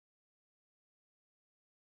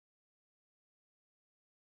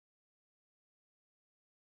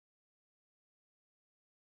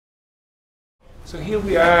So here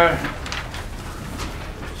we are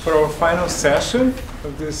for our final session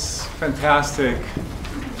of this fantastic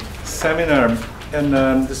seminar. And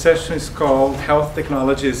the session is called Health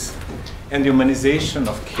Technologies and the Humanization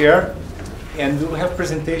of Care. And we'll have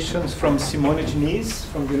presentations from Simone Diniz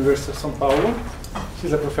from the University of São Paulo.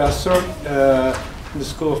 She's a professor in the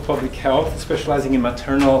School of Public Health, specializing in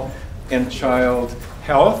maternal and child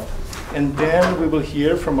health. And then we will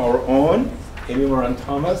hear from our own, Amy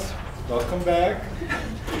Moran-Thomas. Welcome back.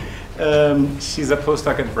 She's a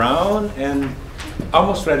postdoc at Brown and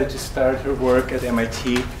almost ready to start her work at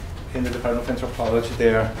MIT in the Department of Anthropology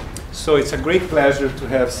there. So it's a great pleasure to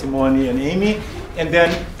have Simone and Amy. And then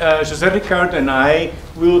José Ricardo and I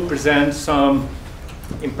will present some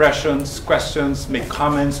impressions, questions, make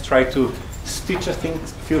comments, try to stitch a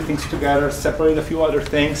few things together, separate a few other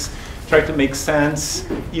things, try to make sense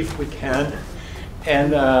if we can.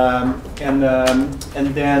 And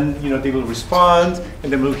then they will respond,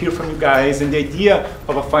 and then we'll hear from you guys. And the idea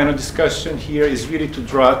of a final discussion here is really to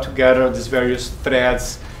draw together these various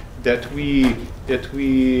threads that we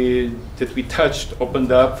touched,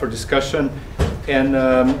 opened up for discussion, and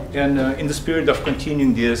in the spirit of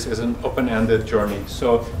continuing this as an open-ended journey.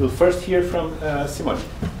 So we'll first hear from Simone.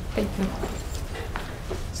 Thank you.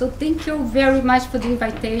 So thank you very much for the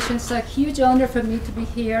invitation. It's a huge honor for me to be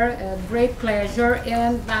here, a great pleasure.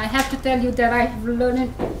 And I have to tell you that I've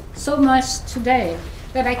learned so much today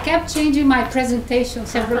that I kept changing my presentation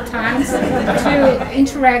several times to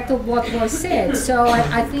interact with what was said. So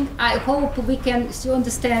I hope we can still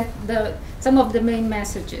understand some of the main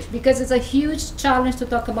messages, because it's a huge challenge to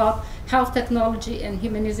talk about health technology and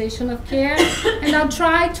humanization of care. And I'll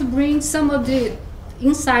try to bring some of the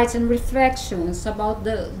insights and reflections about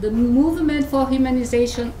the movement for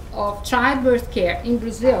humanization of childbirth care in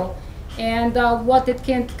Brazil and what it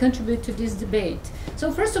can contribute to this debate.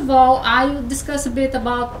 So first of all, I will discuss a bit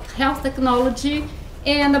about health technology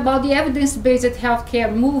and about the evidence-based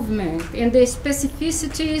healthcare movement and the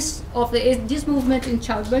specificities of this movement in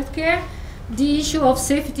childbirth care, the issue of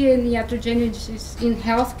safety and iatrogenesis in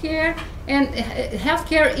healthcare, and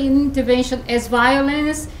healthcare intervention as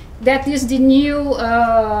violence. That is the new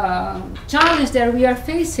challenge that we are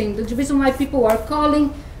facing, the reason why people are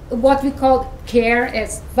calling what we call care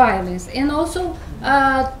as violence. And also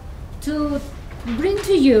to bring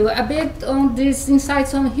to you a bit on these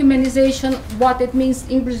insights on humanization, what it means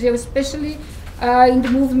in Brazil, especially in the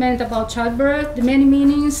movement about childbirth, the many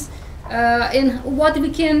meanings, and what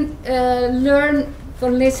we can learn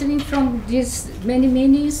from listening from these many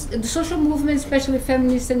meanings, the social movement, especially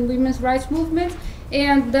feminist and women's rights movement,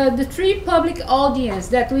 and the three public audiences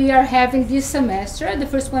that we are having this semester. The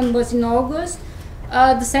first one was in August,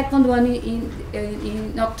 the second one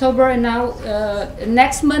in October, and now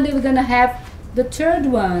next Monday we're going to have the third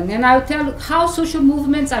one. And I'll tell you how social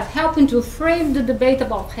movements are helping to frame the debate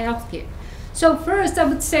about healthcare. So first I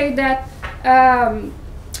would say that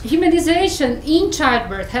humanization in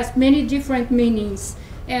childbirth has many different meanings.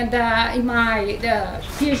 And in my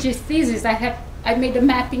PhD thesis I made a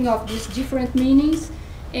mapping of these different meanings,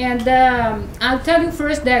 and I'll tell you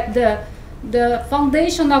first that the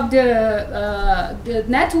foundation of the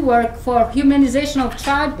network for humanization of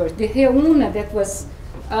childbirth, the REUNA, that was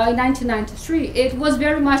in 1993, it was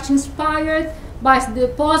very much inspired by the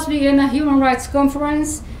post-Vienna Human Rights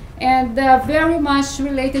Conference, and very much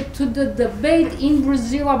related to the debate in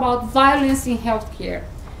Brazil about violence in healthcare.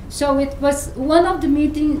 So it was one of the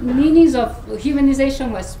meanings of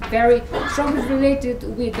humanization was very strongly related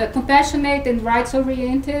with the compassionate and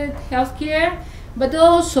rights-oriented healthcare, but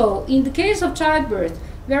also in the case of childbirth,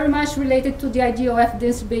 very much related to the idea of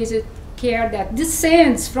evidence-based care that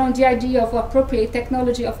descends from the idea of appropriate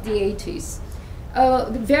technology of the 80s.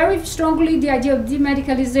 Very strongly the idea of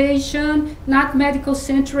demedicalization, not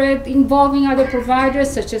medical-centered, involving other providers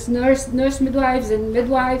such as nurse midwives and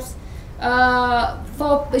midwives.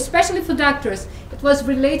 Especially for doctors, it was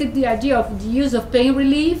related to the idea of the use of pain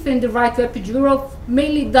relief and the right to epidural.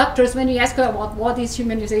 Mainly doctors, when we ask about what is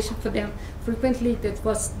humanization for them, frequently that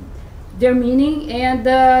was their meaning. And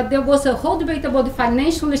there was a whole debate about the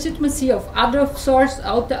financial legitimacy of other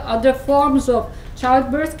forms of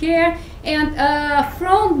childbirth care. And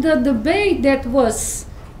from the debate that was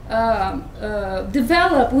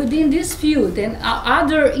developed within this field and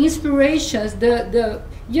other inspirations, the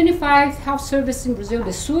Unified Health Service in Brazil,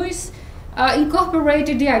 the SUS,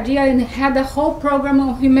 incorporated the idea and had a whole program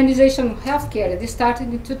on humanization of healthcare that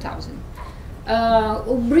started in 2000,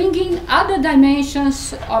 bringing other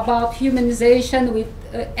dimensions about humanization with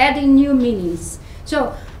adding new meanings.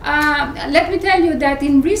 So let me tell you that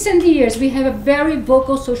in recent years we have a very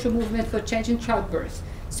vocal social movement for change in childbirth.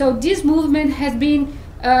 So So this movement has been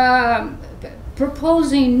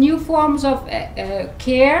proposing new forms of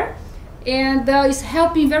care, and is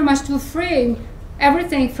helping very much to frame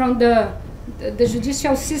everything from the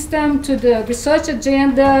judicial system to the research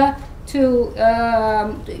agenda to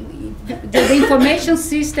the information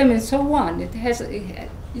system and so on. It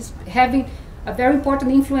is having a very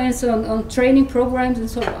important influence on training programs and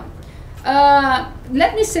so on.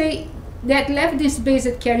 Let me say that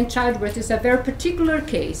evidence-based care in childbirth is a very particular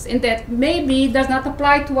case, and that maybe does not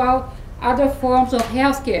apply to all other forms of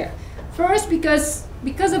healthcare. First,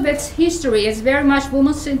 because of its history, it's very much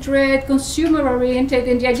woman-centered, consumer-oriented,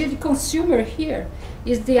 and the idea of the consumer here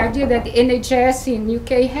is the idea that the NHS in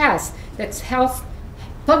UK has, that's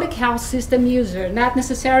public health system user, not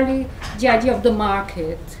necessarily the idea of the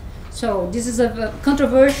market. So this is a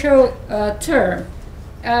controversial term,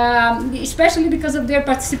 especially because of their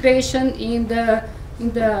participation in the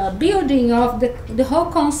building of the whole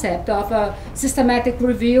concept of a systematic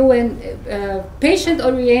review and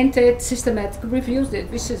patient-oriented systematic reviews,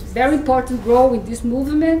 which is very important role in this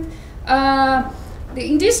movement.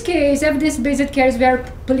 In this case, evidence-based care is very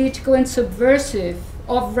political and subversive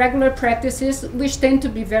of regular practices, which tend to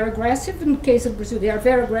be very aggressive. In the case of Brazil, they are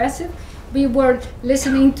very aggressive. We were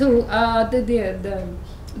listening to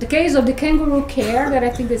the case of the kangaroo care that I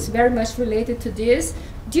think is very much related to this,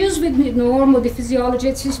 deals with the normal, the physiology,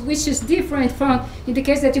 which is different from in the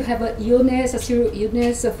case that you have a illness, a serious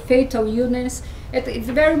illness, a fatal illness. It's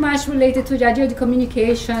very much related to the idea of the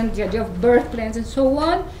communication, the idea of birth plans, and so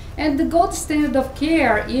on. And the gold standard of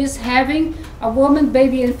care is having a woman,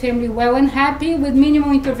 baby, and family well and happy with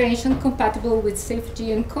minimal intervention compatible with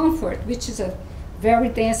safety and comfort, which is a very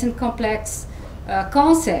dense and complex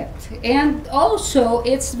concept. And also,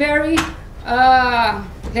 it's very,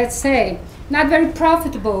 let's say, not very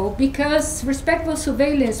profitable, because respectful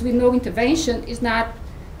surveillance with no intervention is not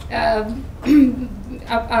a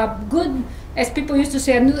good, as people used to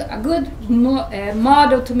say, a good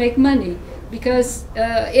model to make money, because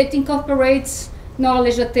it incorporates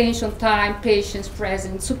knowledge, attention, time, patience,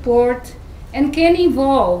 presence, support, and can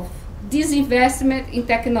involve disinvestment in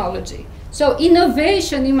technology. So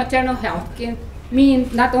innovation in maternal health can mean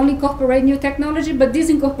not only incorporate new technology, but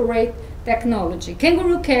disincorporate technology.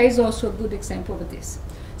 Kangaroo care is also a good example of this.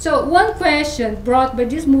 So one question brought by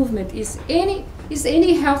this movement is any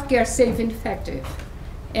healthcare safe and effective?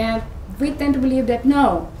 And we tend to believe that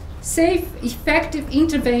no. Safe, effective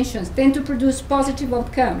interventions tend to produce positive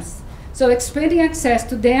outcomes. So expanding access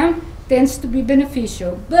to them tends to be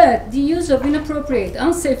beneficial. But the use of inappropriate,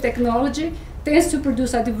 unsafe technology tends to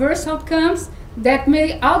produce adverse outcomes that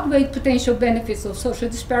may outweigh potential benefits of social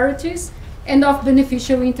disparities and of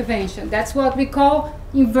beneficial intervention. That's what we call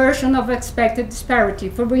inversion of expected disparity.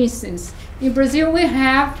 For instance, in Brazil we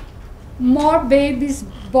have more babies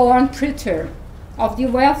born preterm of the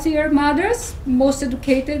wealthier mothers, most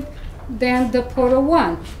educated than the poorer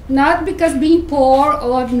one. Not because being poor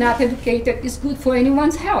or not educated is good for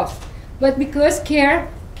anyone's health, but because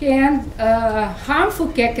harmful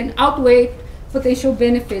care can outweigh potential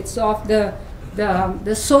benefits of the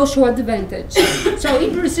social advantage. So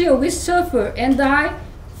in Brazil, we suffer and die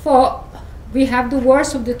for, we have the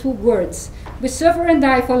worst of the two words. We suffer and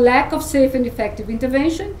die for lack of safe and effective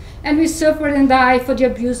intervention, and we suffer and die for the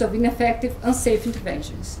abuse of ineffective, unsafe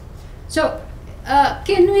interventions. So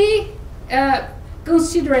can we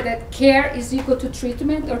consider that care is equal to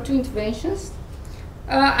treatment or to interventions?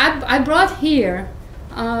 I brought here,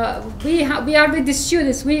 we are with the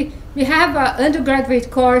students, we have an undergraduate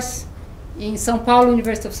course in São Paulo,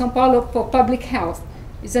 University of São Paulo, for public health.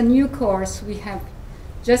 It's a new course. We have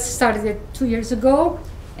just started it 2 years ago,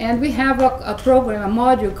 and we have a program, a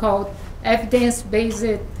module called evidence base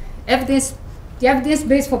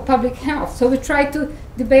for public health. So we try to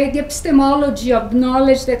debate the epistemology of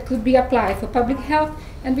knowledge that could be applied for public health,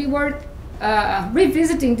 and we were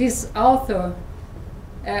revisiting this author,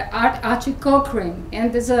 Archie Cochrane,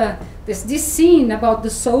 and there's this scene about the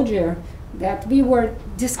soldier that we were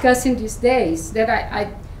discussing these days that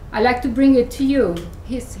I like to bring it to you.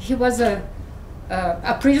 He was a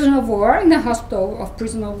prisoner of war in a hospital of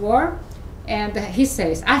prisoner of war, and he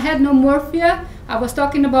says, I had no morphia. I was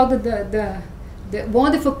talking about the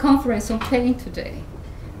wonderful conference on pain today.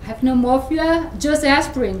 I have no morphia, just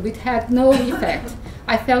aspirin, which had no effect.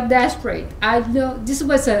 I felt desperate. This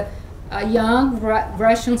was a young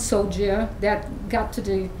Russian soldier that got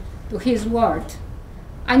to his ward.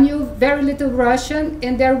 I knew very little Russian,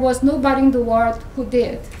 and there was nobody in the ward who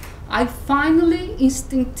did. I finally,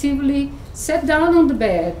 instinctively, sat down on the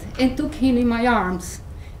bed and took him in my arms,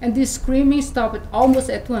 and the screaming stopped almost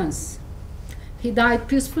at once. He died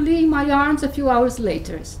peacefully in my arms a few hours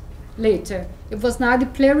later. It was not the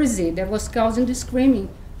pleurisy that was causing the screaming,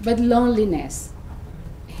 but loneliness.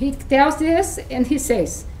 He tells this and he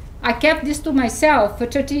says, I kept this to myself for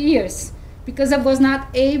 30 years because I was not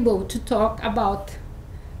able to talk about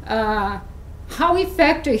how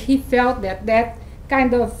effective he felt that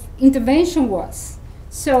kind of intervention was.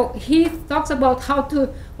 So he talks about how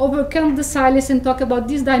to overcome the silence and talk about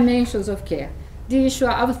these dimensions of care. The issue,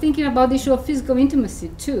 I was thinking about the issue of physical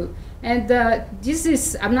intimacy too. And this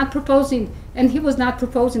is, I'm not proposing, and he was not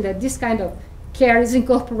proposing that this kind of care is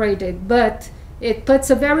incorporated, but it puts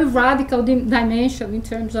a very radical dimension in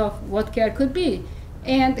terms of what care could be.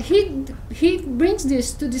 And he brings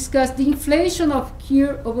this to discuss the inflation of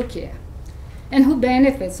cure over care and who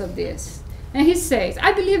benefits of this. And he says,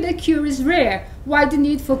 I believe that cure is rare, while the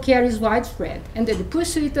need for care is widespread, and that the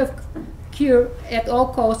pursuit of cure at all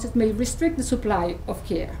costs may restrict the supply of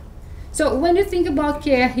care. So when you think about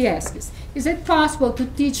care, he asks, is it possible to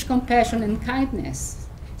teach compassion and kindness,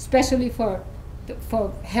 especially for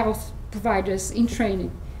health providers in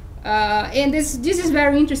training? And this is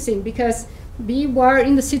very interesting because we were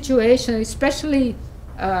in the situation, especially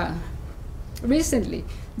recently,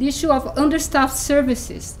 the issue of understaffed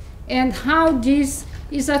services and how this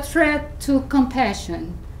is a threat to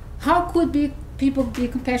compassion. How could people be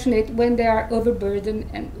compassionate when they are overburdened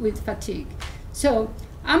and with fatigue? So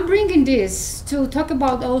I'm bringing this to talk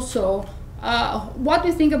about also what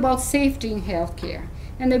we think about safety in healthcare.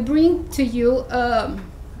 And I bring to you an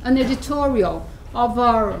editorial of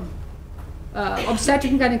our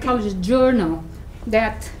obstetric and gynecology journal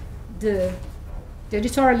that the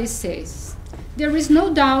editorialist says, there is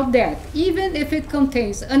no doubt that even if it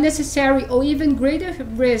contains unnecessary or even greater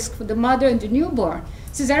risk for the mother and the newborn,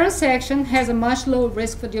 cesarean section has a much lower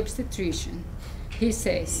risk for the obstetrician, he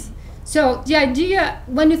says. So the idea,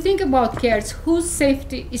 when you think about care, is whose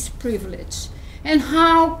safety is privileged, and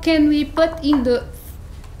how can we put in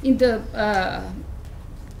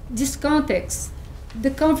this context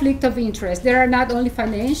the conflict of interest. There are not only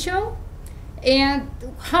financial, and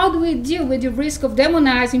how do we deal with the risk of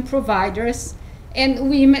demonizing providers and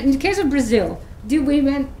women? In the case of Brazil, the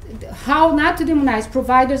women, how not to demonize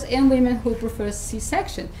providers and women who prefer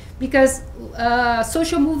C-section, because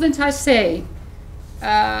social movements are saying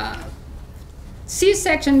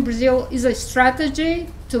C-section in Brazil is a strategy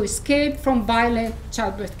to escape from violent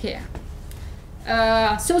childbirth care.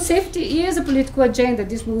 So safety is a political agenda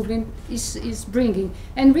this movement is bringing.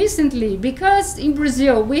 And recently, because in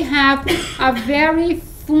Brazil we have a very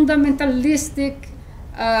fundamentalistic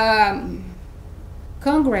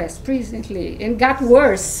Congress presently, and got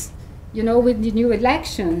worse, you know, with the new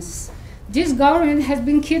elections, this government has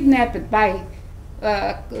been kidnapped by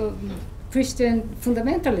Christian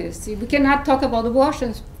fundamentalists. We cannot talk about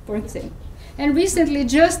abortions, for example. And recently,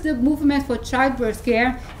 just the movement for childbirth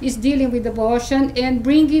care is dealing with abortion and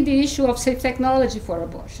bringing the issue of safe technology for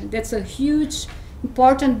abortion. That's a huge,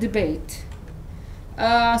 important debate.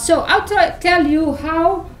 So I'll tell you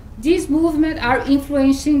how these movements are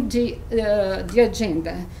influencing the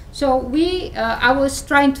agenda. So I was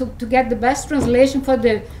trying to get the best translation for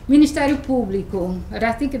the Ministério Público, and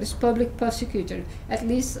I think it is public prosecutor, at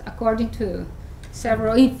least according to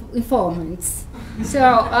several informants. So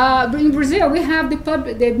in Brazil, we have the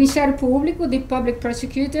Ministério Público, the public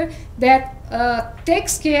prosecutor, that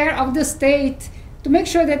takes care of the state to make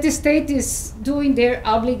sure that the state is doing their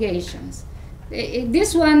obligations.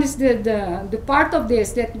 This one is the part of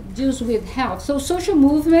this that deals with health. So social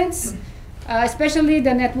movements, especially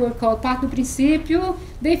the network called Parto Princípio,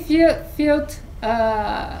 they filed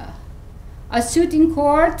a suit in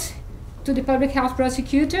court to the public health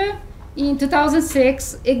prosecutor in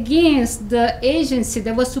 2006 against the agency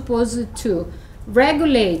that was supposed to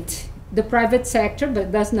regulate the private sector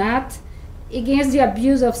but does not, against the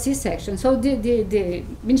abuse of C-section. So the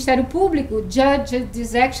Ministério Público judged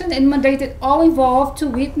this action and mandated all involved to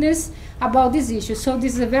witness about this issue. So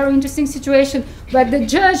this is a very interesting situation, but the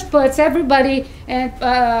judge puts everybody, and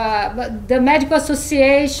the medical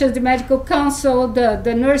associations, the medical council,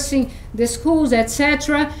 the nursing, the schools,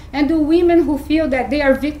 etc., and the women who feel that they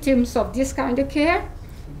are victims of this kind of care.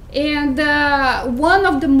 And one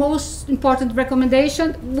of the most important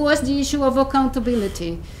recommendations was the issue of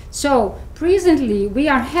accountability. So presently we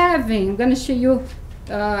are having, I'm going to show you,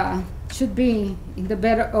 should be in the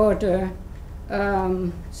better order,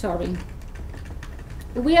 sorry.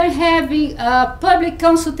 We are having a public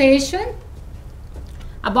consultation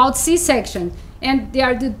about C-section. And there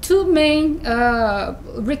are the two main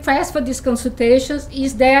requests for these consultations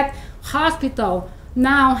is that hospital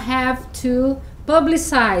now have to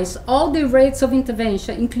publicize all the rates of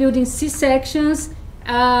intervention, including C-sections,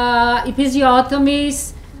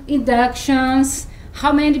 episiotomies, inductions,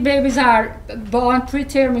 how many babies are born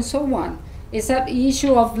preterm, and so on. It's an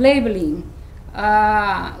issue of labeling.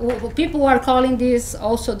 People are calling this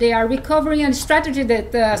also, they are recovering a strategy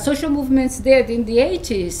that social movements did in the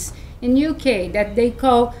 80s in UK that they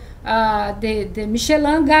call the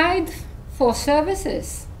Michelin Guide for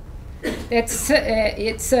Services. It's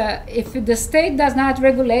if the state does not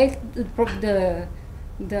regulate the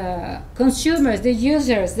consumers, the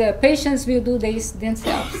users, the patients will do this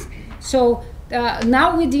themselves. So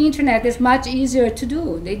now with the internet, it's much easier to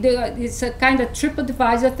do. It's a kind of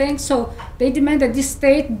TripAdvisor thing, so they demand that the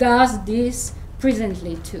state does this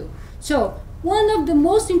presently too. So one of the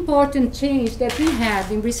most important change that we had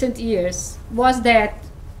in recent years was that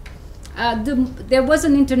there was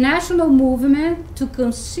an international movement to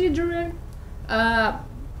consider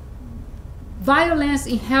violence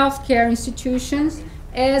in healthcare institutions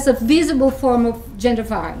as a visible form of gender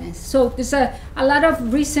violence. So there's a lot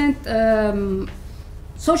of recent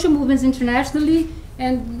social movements internationally,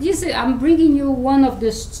 and I'm bringing you one of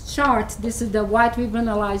the charts. This is the White Ribbon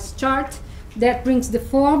Allies chart that brings the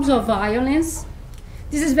forms of violence.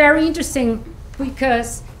 This is very interesting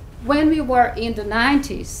because when we were in the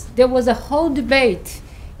 90s, there was a whole debate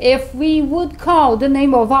if we would call the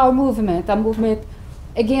name of our movement a movement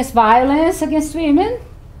against violence against women,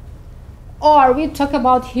 or we talk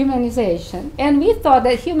about humanization. And we thought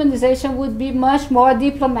that humanization would be much more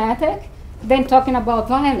diplomatic than talking about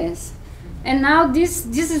violence. And now this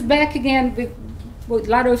is back again with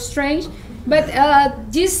a lot of strange.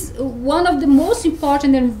 But this one of the most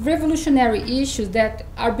important and revolutionary issues that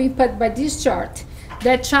are being put by this chart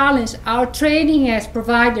that challenge our training as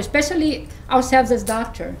providers, especially ourselves as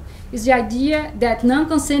doctors, is the idea that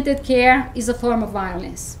non-consented care is a form of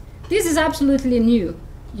violence. This is absolutely new.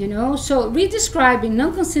 You know, so redescribing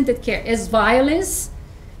non-consented care as violence,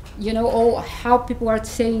 you know, or how people are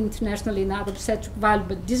saying internationally not obstetric violence,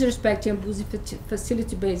 but disrespecting and abusing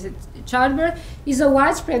facility-based childbirth, is a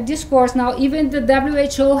widespread discourse now. Even the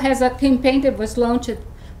WHO has a campaign that was launched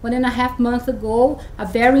 1.5 months ago, a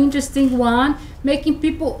very interesting one, making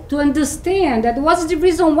people to understand that what's the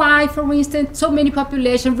reason why, for instance, so many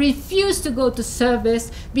populations refuse to go to service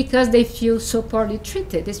because they feel so poorly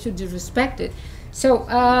treated, they feel disrespected. So,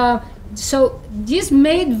 so this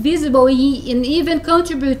made visible and even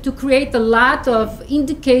contribute to create a lot of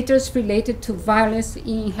indicators related to violence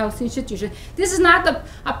in health institutions. This is not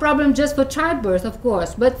a problem just for childbirth, of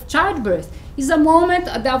course, but childbirth is a moment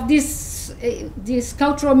of this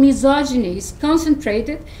cultural misogyny is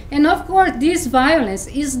concentrated, and of course this violence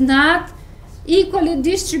is not equally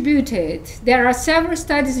distributed. There are several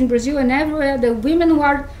studies in Brazil and everywhere the women who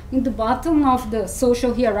are in the bottom of the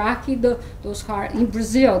social hierarchy, those who are in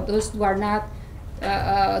Brazil, those who are not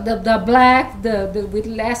the black, the with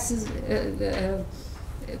less,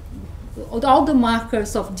 all the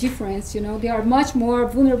markers of difference, you know, they are much more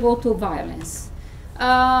vulnerable to violence.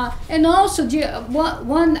 And also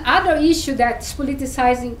one other issue that's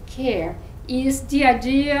politicizing care is the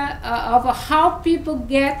idea of how people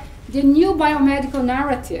get the new biomedical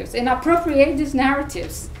narratives and appropriate these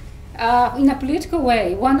narratives in a political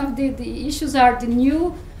way. One of the issues are the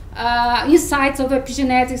new insights of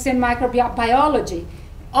epigenetics and microbiology.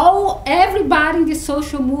 Everybody in the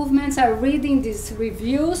social movements are reading these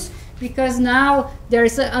reviews because now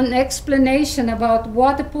there's an explanation about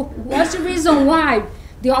what's the reason why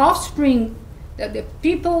the offspring, the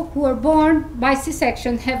people who are born by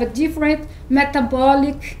C-section have a different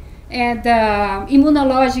metabolic and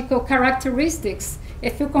immunological characteristics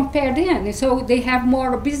if you compare them. And so they have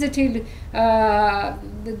more obesity,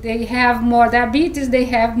 they have more diabetes, they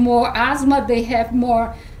have more asthma, they have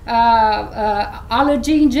more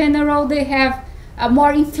allergy in general, they have a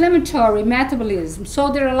more inflammatory metabolism.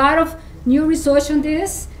 So there are a lot of new research on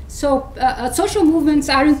this. So social movements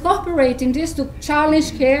are incorporating this to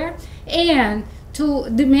challenge care and to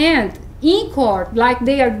demand in court, like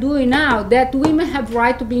they are doing now, that women have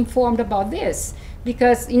right to be informed about this.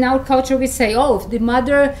 Because in our culture we say, oh, if the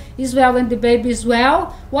mother is well and the baby is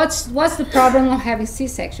well, what's the problem of having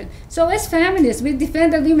C-section? So as feminists, we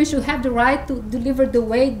defend that women should have the right to deliver the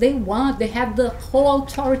way they want. They have the whole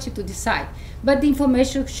authority to decide. But the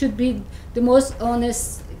information should be the most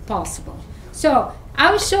honest possible. So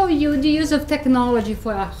I will show you the use of technology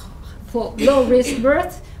for low-risk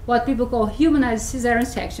birth, what people call humanized cesarean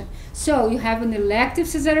section. So you have an elective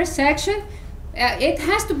cesarean section. It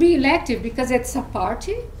has to be elective because it's a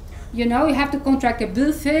party. You know, you have to contract a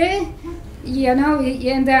buffet. You know,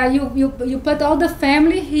 and you put all the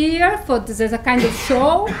family here for this as a kind of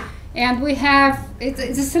show. And we have, it's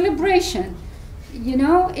a celebration, you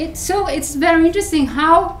know. It's very interesting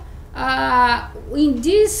how in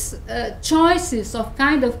these choices of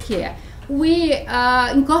kind of care, we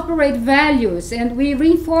incorporate values and we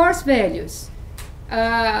reinforce values.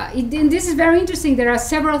 And this is very interesting. There are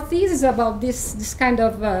several theses about this kind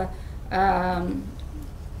of,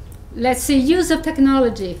 let's say, use of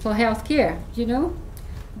technology for healthcare, you know.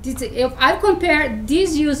 If I compare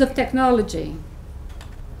this use of technology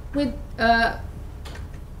with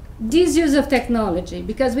this use of technology,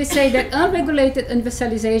 because we say that unregulated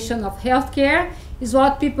universalization of healthcare is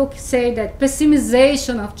what people say that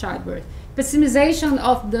pessimization of childbirth, pessimization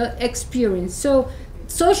of the experience. So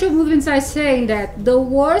social movements are saying that the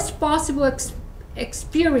worst possible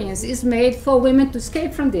experience is made for women to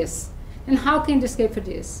escape from this. And how can they escape from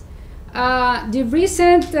this? The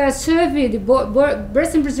recent survey, the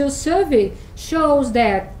Births in Brazil survey, shows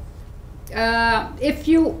that if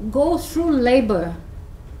you go through labor,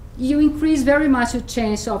 you increase very much the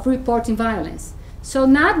chance of reporting violence. So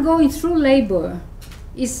not going through labor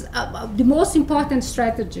is the most important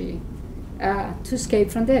strategy to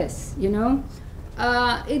escape from this, you know.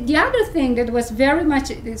 The other thing that was very much,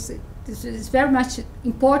 this is very much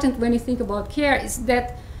important when you think about care, is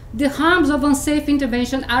that the harms of unsafe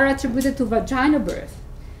intervention are attributed to vaginal birth.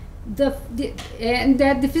 And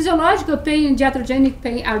that the physiological pain and iatrogenic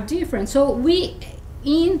pain are different. So we,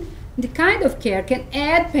 in the kind of care, can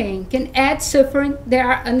add pain, can add suffering. They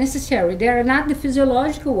are unnecessary. They are not the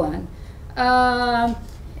physiological one.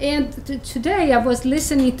 And today I was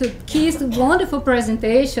listening to Keith's wonderful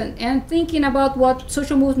presentation and thinking about what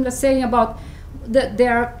social movements are saying about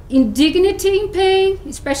their indignity in pain,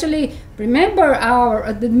 especially, remember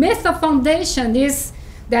the myth of foundation is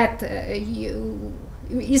that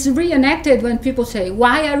is reenacted when people say,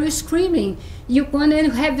 why are you screaming? You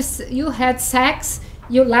had sex,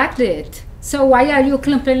 you liked it. So why are you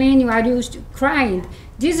complaining, are you crying?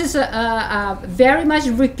 This is very much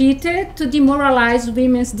repeated to demoralize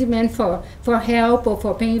women's demand for help or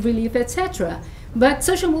for pain relief, etc. But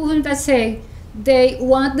social movements that say they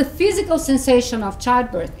want the physical sensation of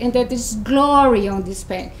childbirth and that there's glory on this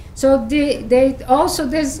pain. So they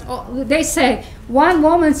say, one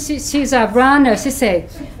woman, she's a runner, she said,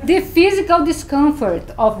 the physical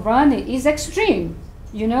discomfort of running is extreme,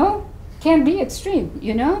 you know, can be extreme,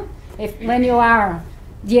 you know, when you are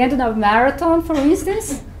the end of a marathon, for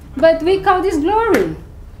instance, but we call this glory,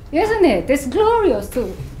 isn't it? It's glorious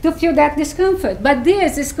to feel that discomfort, but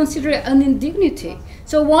this is considered an indignity.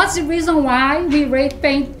 So what's the reason why we rate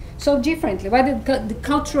pain so differently? What are the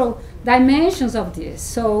cultural dimensions of this?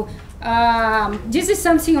 So this is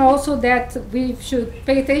something also that we should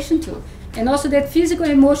pay attention to. And also that physical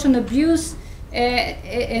and emotional abuse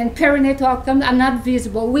and perinatal outcomes are not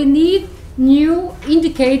visible. We need new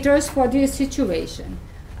indicators for this situation.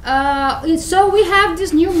 So we have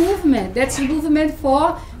this new movement. That's a movement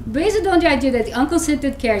for, based on the idea that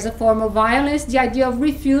unconsented care is a form of violence, the idea of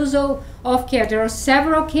refusal of care. There are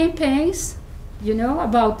several campaigns, you know,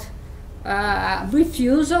 about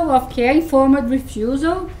refusal of care, informed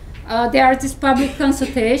refusal. There is this public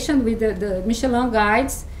consultation with the Michelin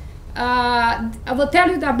guides. I will tell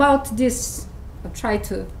you about this. I'll try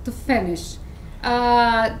to finish.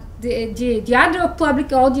 The other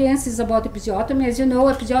public audience is about episiotomy. As you know,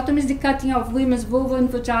 episiotomy is the cutting of women's vulva and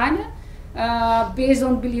vagina based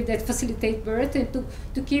on belief that facilitate birth and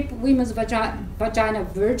to keep women's vagina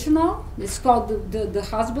virginal. It's called the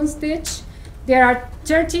husband stitch. There are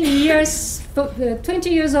 20 years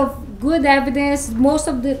of good evidence. Most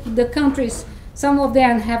of the countries, some of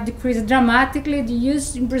them have decreased dramatically. The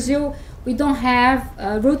use in Brazil, we don't have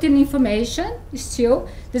routine information still.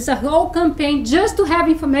 There's a whole campaign just to have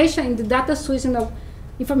information in the data source and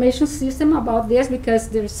information system about this, because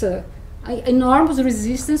there's enormous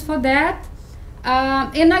resistance for that.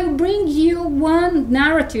 And I bring you one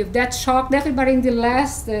narrative that shocked everybody in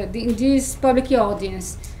in this public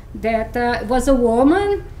audience. That was a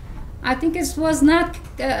woman, I think it was not,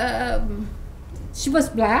 she was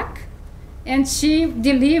black, and she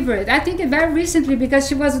delivered, I think very recently, because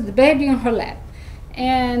she was the baby on her lap.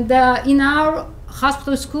 And in our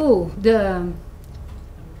hospital school, the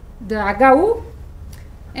HU,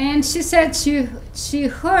 and she said she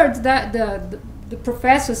heard that the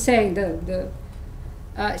professor saying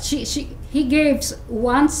he gave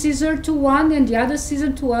one scissor to one and the other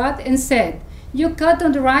scissor to one, and said, you cut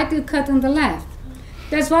on the right, you cut on the left.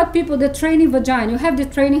 That's what people, the training vagina. You have the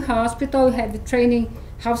training hospital, you have the training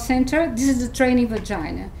health center. This is the training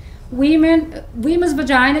vagina. Women's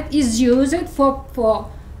vagina is used for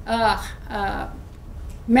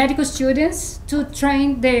medical students to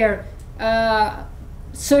train their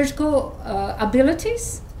surgical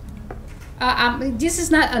abilities. This is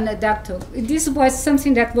not anecdotal. This was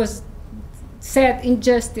something that was said in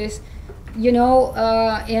justice, you know,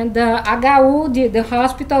 and HU, the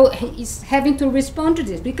hospital, is having to respond to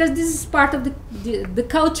this because this is part of the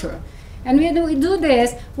culture. And when we do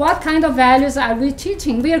this, what kind of values are we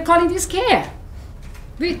teaching? We are calling this care.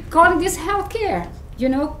 We're calling this health care, you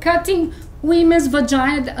know, cutting women's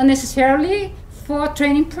vagina unnecessarily for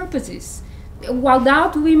training purposes.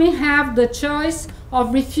 Without women have the choice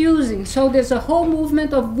of refusing. So there's a whole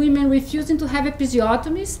movement of women refusing to have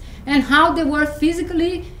episiotomies and how they were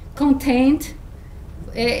physically contained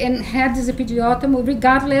and had this episiotomy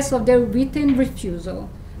regardless of their written refusal.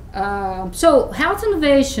 So health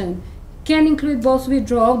innovation can include both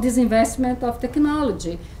withdrawal, disinvestment of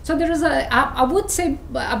technology. So there is I would say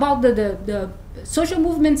about the social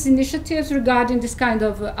movements initiatives regarding this kind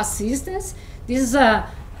of assistance. This is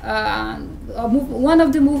one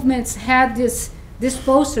of the movements had this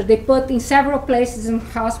poster they put in several places in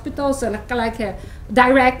hospitals, like a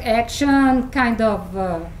direct action kind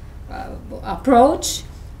of approach.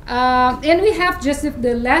 And we have just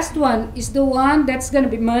the last one is the one that's going to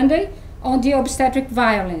be Monday on the obstetric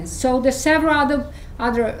violence. So there's several other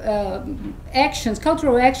actions,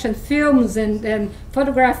 cultural action, films and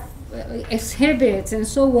photograph exhibits and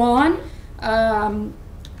so on.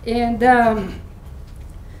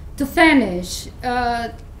 To finish,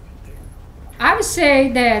 I would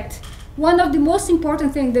say that one of the most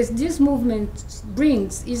important things that this movement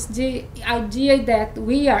brings is the idea that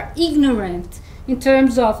we are ignorant in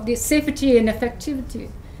terms of the safety and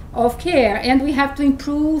effectivity of care, and we have to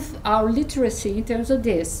improve our literacy in terms of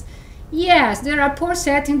this. Yes, there are poor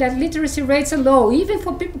settings that literacy rates are low, even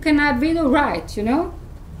for people who cannot read or write, you know,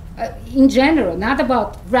 in general, not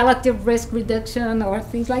about relative risk reduction or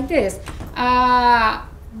things like this.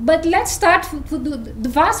 But let's start the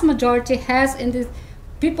vast majority has, and the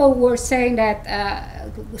people were saying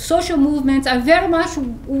that social movements are very much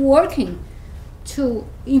working to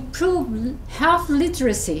improve health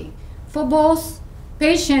literacy for both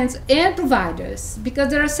patients and providers, because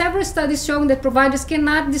there are several studies showing that providers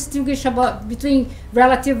cannot distinguish between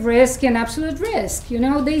relative risk and absolute risk. You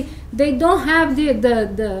know, they don't have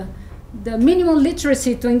the minimum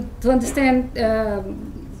literacy to understand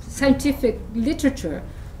scientific literature.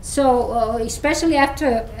 So especially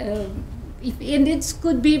after, and it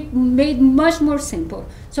could be made much more simple.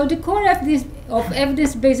 So the core of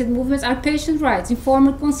evidence-based movements are patient rights,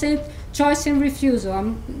 informed consent, choice and refusal.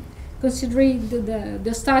 I'm considering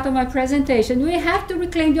the start of my presentation. We have to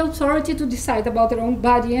reclaim the authority to decide about our own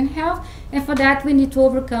body and health, and for that we need to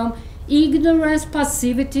overcome ignorance,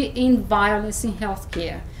 passivity, and violence in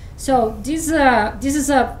healthcare. So this is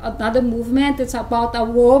another movement. It's about a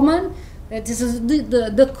woman. This is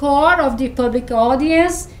the core of the public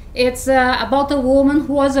audience. It's about a woman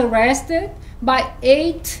who was arrested by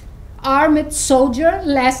 8 armed soldiers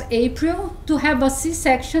last April to have a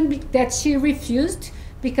C-section that she refused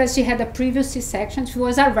because she had a previous C-section. She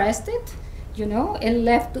was arrested, you know, and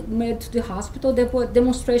made to the hospital. There were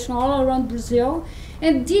demonstrations all around Brazil.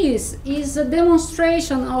 And this is a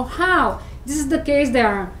demonstration of how, this is the case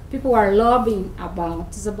that people are lobbying about.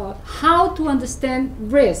 It's about how to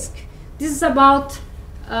understand risk. This is about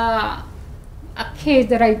a case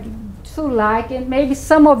that I do like, and maybe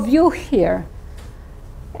some of you here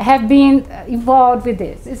have been involved with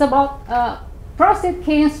this. It's about prostate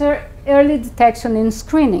cancer early detection and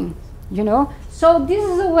screening, you know. So this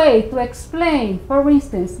is a way to explain, for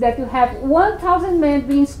instance, that you have 1,000 men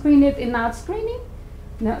being screened and not screening.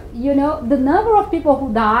 Now, you know, the number of people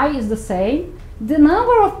who die is the same. The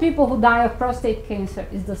number of people who die of prostate cancer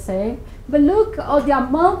is the same. But look at the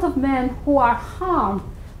amount of men who are harmed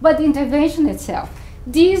by the intervention itself.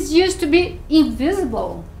 These used to be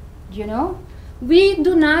invisible, you know. We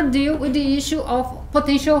do not deal with the issue of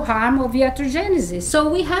potential harm of iatrogenesis. So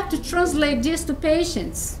we have to translate this to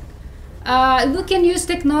patients. We can use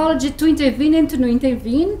technology to intervene and to not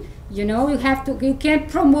intervene. You know, you can't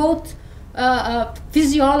promote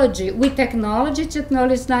physiology with technology.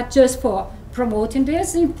 Technology is not just for promoting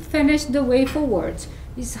this and finish the way forward.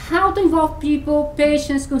 It's how to involve people,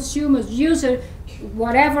 patients, consumers, users,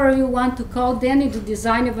 whatever you want to call them, in the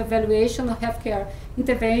design of evaluation of healthcare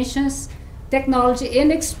interventions, technology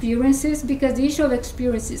and experiences, because the issue of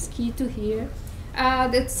experience is key to here.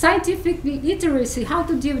 The scientific literacy, how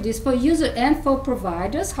to deal with this for user and for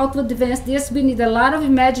providers, how to advance this. We need a lot of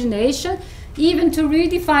imagination, even to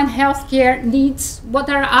redefine healthcare needs. What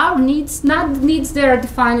are our needs? Not needs that are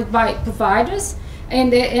defined by providers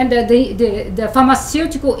and the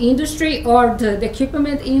pharmaceutical industry or the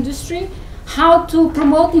equipment industry. how to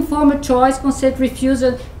promote informed choice, consent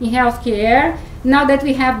refusal in healthcare. Now that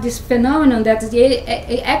we have this phenomenon that is the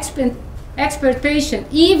expert patient,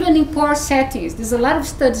 even in poor settings. There's a lot of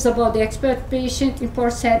studies about the expert patient in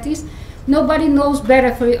poor settings. Nobody knows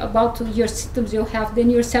better about your symptoms you have than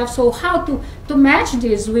yourself. So how to match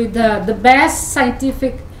this with the best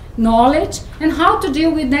scientific knowledge, and how to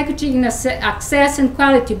deal with equity in access and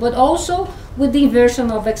quality, but also with the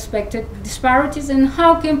inversion of expected disparities, and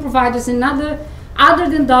how can providers and other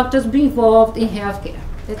than doctors be involved in healthcare.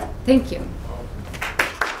 Thank you.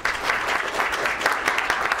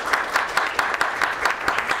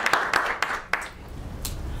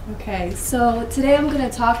 Okay, so today I'm going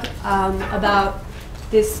to talk about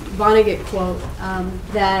this Vonnegut quote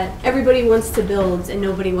that everybody wants to build and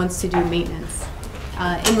nobody wants to do maintenance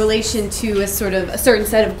in relation to a certain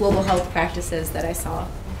set of global health practices that I saw.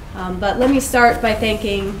 But let me start by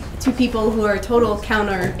thanking two people who are total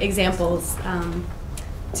counter examples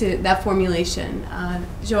to that formulation.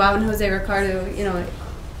 Joao and Jose Ricardo,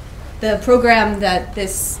 the program that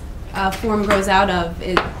this form grows out of,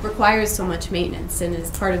 it requires so much maintenance and is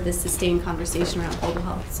part of this sustained conversation around global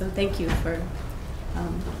health. So thank you for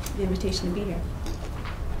the invitation to be here.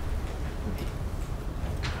 Okay.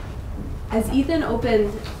 As Ethan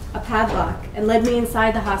opened a padlock and led me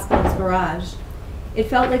inside the hospital's garage, it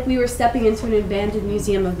felt like we were stepping into an abandoned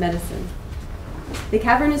museum of medicine. The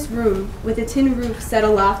cavernous room, with a tin roof set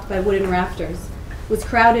aloft by wooden rafters, was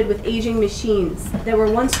crowded with aging machines that were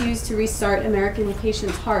once used to restart American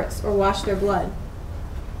patients' hearts or wash their blood.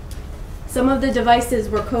 Some of the devices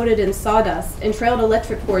were coated in sawdust and trailed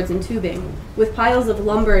electric cords and tubing, with piles of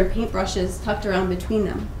lumber and paintbrushes tucked around between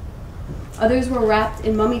them. Others were wrapped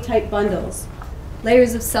in mummy-type bundles,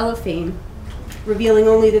 layers of cellophane, revealing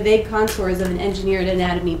only the vague contours of an engineered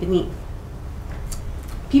anatomy beneath.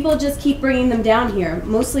 People just keep bringing them down here,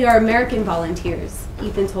 mostly our American volunteers,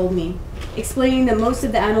 Ethan told me, explaining that most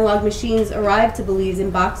of the analog machines arrived to Belize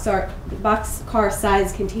in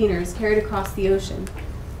boxcar-sized containers carried across the ocean.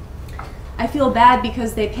 I feel bad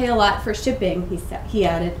because they pay a lot for shipping, he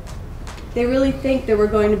added. They really think that we're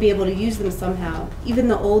going to be able to use them somehow, even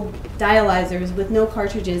the old dialyzers with no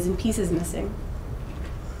cartridges and pieces missing.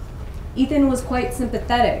 Ethan was quite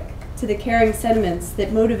sympathetic to the caring sentiments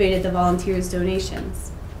that motivated the volunteers'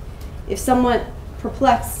 donations, if somewhat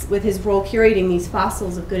perplexed with his role curating these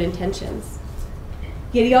fossils of good intentions.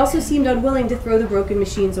 Yet he also seemed unwilling to throw the broken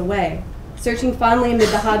machines away, searching fondly amid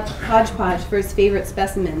the hodgepodge for his favorite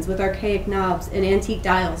specimens with archaic knobs and antique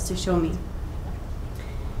dials to show me.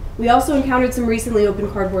 We also encountered some recently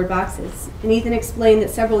opened cardboard boxes, and Ethan explained that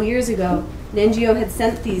several years ago, an NGO had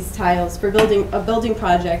sent these tiles for a building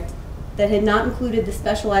project that had not included the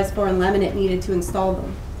specialized foreign laminate needed to install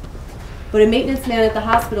them. But a maintenance man at the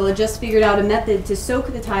hospital had just figured out a method to soak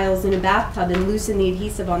the tiles in a bathtub and loosen the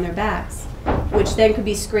adhesive on their backs, which then could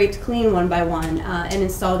be scraped clean one by one and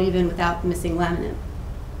installed even without the missing laminate.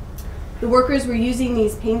 The workers were using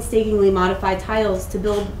these painstakingly modified tiles to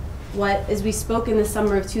build what, as we spoke in the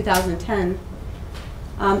summer of 2010,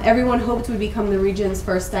 everyone hoped would become the region's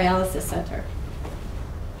first dialysis center.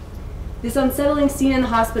 This unsettling scene in the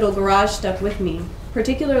hospital garage stuck with me,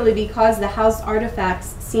 particularly because the housed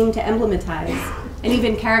artifacts seemed to emblematize, and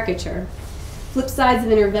even caricature, flip sides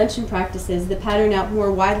of intervention practices that pattern out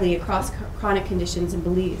more widely across chronic conditions in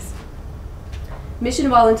Belize. Mission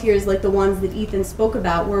volunteers like the ones that Ethan spoke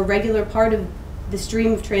about were a regular part of the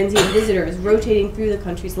stream of transient visitors rotating through the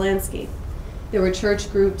country's landscape. There were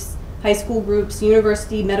church groups, high school groups,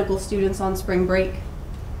 university medical students on spring break.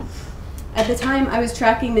 At the time, I was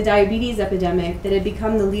tracking the diabetes epidemic that had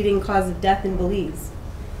become the leading cause of death in Belize,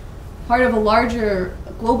 part of a larger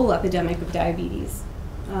global epidemic of diabetes,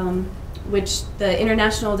 which the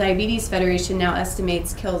International Diabetes Federation now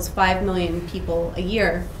estimates kills 5 million people a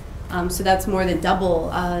year. So that's more than double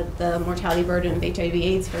the mortality burden of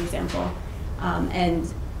HIV/AIDS, for example. And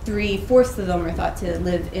 3/4 of them are thought to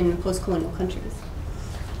live in post-colonial countries.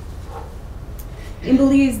 In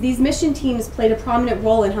Belize, these mission teams played a prominent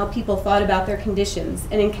role in how people thought about their conditions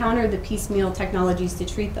and encountered the piecemeal technologies to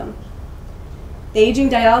treat them. The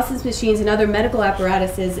aging dialysis machines and other medical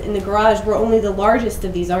apparatuses in the garage were only the largest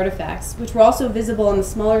of these artifacts, which were also visible on a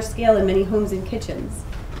smaller scale in many homes and kitchens.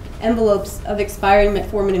 Envelopes of expiring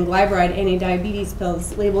metformin and glyburide anti-diabetes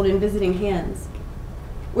pills labeled in visiting hands,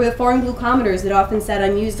 or the foreign glucometers that often sat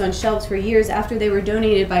unused on shelves for years after they were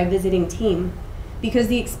donated by a visiting team, because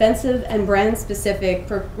the expensive and brand-specific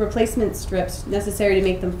replacement strips necessary to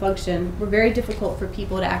make them function were very difficult for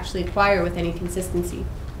people to actually acquire with any consistency.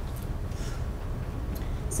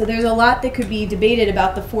 So there's a lot that could be debated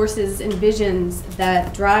about the forces and visions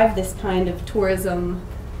that drive this kind of tourism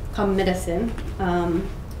come medicine. And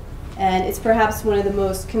it's perhaps one of the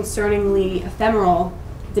most concerningly ephemeral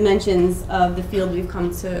dimensions of the field we've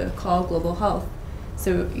come to call global health.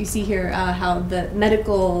 So you see here how the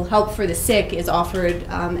medical help for the sick is offered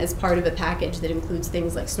as part of a package that includes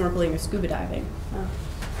things like snorkeling or scuba diving.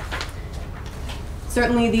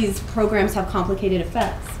 Certainly these programs have complicated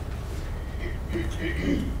effects.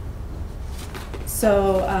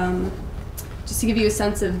 So just to give you a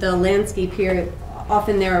sense of the landscape here,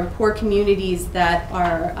 often there are poor communities that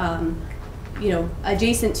are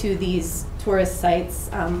adjacent to these tourist sites.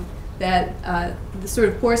 The sort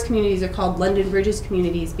of poorest communities are called London Bridges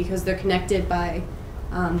communities because they're connected by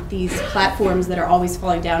these platforms that are always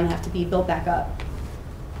falling down and have to be built back up.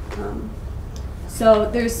 So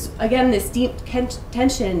there's, again, this deep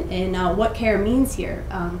tension in what care means here.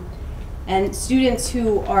 And students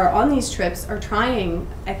who are on these trips are trying,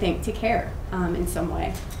 I think, to care in some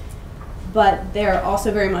way. But they're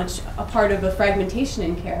also very much a part of a fragmentation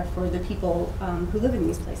in care for the people who live in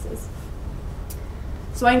these places.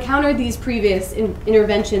 So I encountered these previous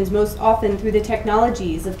interventions most often through the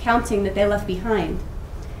technologies of counting that they left behind,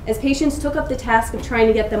 as patients took up the task of trying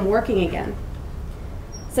to get them working again,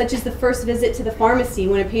 such as the first visit to the pharmacy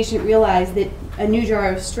when a patient realized that a new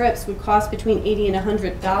jar of strips would cost between $80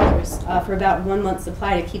 and $100 for about 1 month's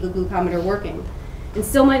supply to keep a glucometer working, and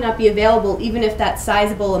still might not be available even if that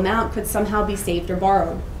sizable amount could somehow be saved or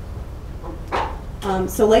borrowed.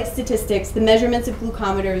 So like statistics, the measurements of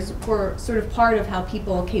glucometers were sort of part of how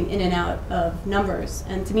people came in and out of numbers,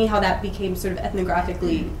 and to me how that became sort of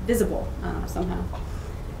ethnographically visible somehow.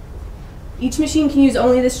 Each machine can use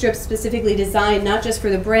only the strips specifically designed, not just for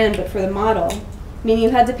the brand, but for the model, meaning you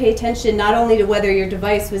had to pay attention not only to whether your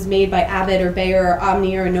device was made by Abbott or Bayer or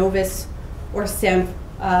Omni or Novus or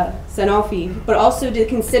Sanofi, but also to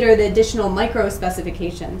consider the additional micro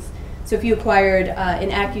specifications. So if you acquired an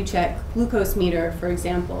Accu-Check glucose meter, for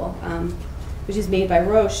example, which is made by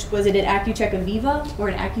Roche, was it an Accu-Check Aviva or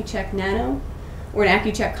an Accu-Check Nano or an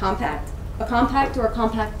Accu-Check Compact, a Compact or a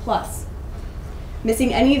Compact Plus?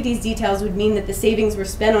 Missing any of these details would mean that the savings were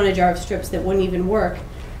spent on a jar of strips that wouldn't even work,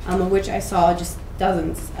 of which I saw just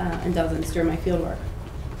dozens and dozens during my fieldwork.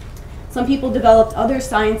 Some people developed other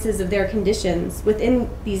sciences of their conditions within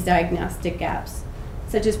these diagnostic gaps,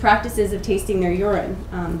 such as practices of tasting their urine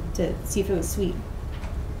to see if it was sweet.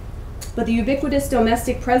 But the ubiquitous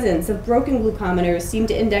domestic presence of broken glucometers seemed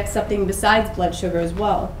to index something besides blood sugar as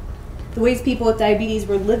well. The ways people with diabetes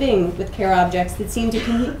were living with care objects that seemed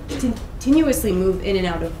to continuously move in and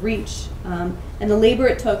out of reach, and the labor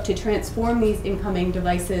it took to transform these incoming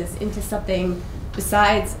devices into something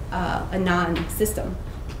besides a non-system.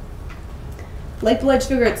 Like blood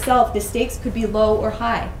sugar itself, the stakes could be low or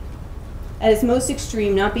high. At its most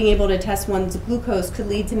extreme, not being able to test one's glucose could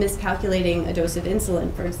lead to miscalculating a dose of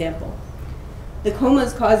insulin, for example. The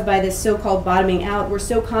comas caused by this so-called bottoming out were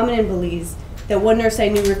so common in Belize that one nurse I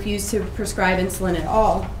knew refused to prescribe insulin at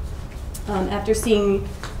all after seeing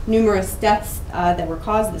numerous deaths that were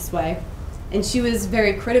caused this way. And she was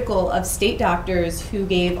very critical of state doctors who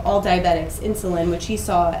gave all diabetics insulin, which she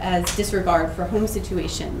saw as disregard for home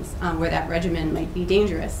situations where that regimen might be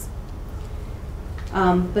dangerous.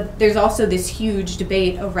 But there's also this huge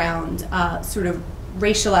debate around sort of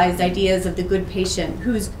racialized ideas of the good patient,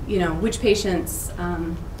 which patients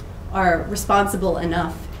are responsible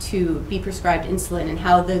enough to be prescribed insulin, and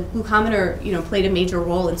how the glucometer played a major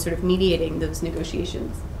role in sort of mediating those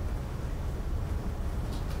negotiations.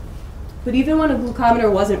 But even when a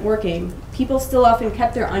glucometer wasn't working, people still often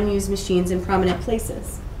kept their unused machines in prominent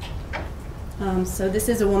places. So this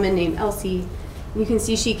is a woman named Elsie. You can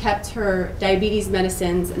see she kept her diabetes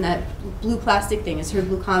medicines, and that blue plastic thing is her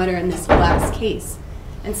glucometer in this glass case.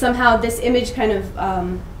 And somehow this image kind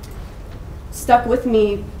of stuck with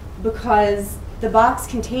me because the box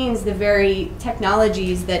contains the very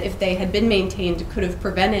technologies that, if they had been maintained, could have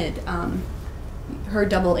prevented her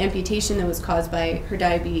double amputation that was caused by her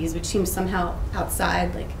diabetes, which seems somehow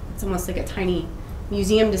outside, like it's almost like a tiny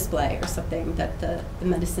museum display or something that the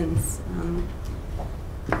medicines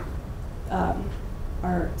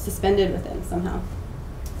are suspended within somehow.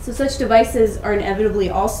 So such devices are inevitably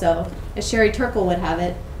also, as Sherry Turkle would have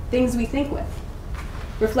it, things we think with,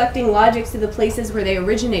 reflecting logics to the places where they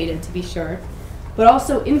originated, to be sure, but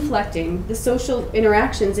also inflecting the social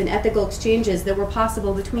interactions and ethical exchanges that were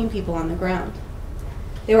possible between people on the ground.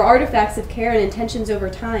 They were artifacts of care and intentions over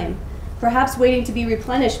time, perhaps waiting to be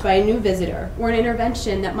replenished by a new visitor or an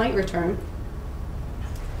intervention that might return.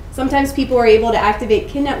 Sometimes people are able to activate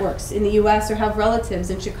kin networks in the US or have relatives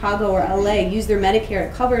in Chicago or LA use their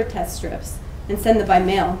Medicare to cover test strips and send them by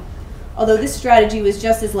mail, although this strategy was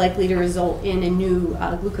just as likely to result in a new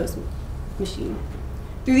glucose machine.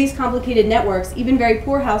 Through these complicated networks, even very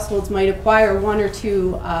poor households might acquire one or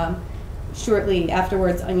two, shortly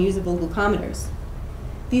afterwards, unusable glucometers.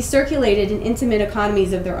 These circulated in intimate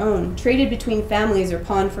economies of their own, traded between families or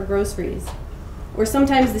pawned for groceries. Or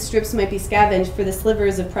sometimes the strips might be scavenged for the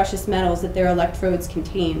slivers of precious metals that their electrodes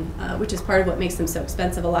contain, which is part of what makes them so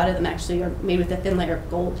expensive. A lot of them actually are made with a thin layer of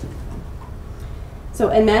gold. So,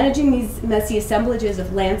 and managing these messy assemblages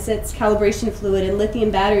of lancets, calibration fluid, and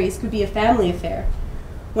lithium batteries could be a family affair,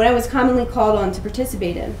 one I was commonly called on to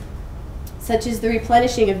participate in, such as the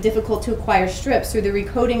replenishing of difficult-to-acquire strips or the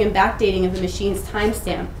recoding and backdating of the machine's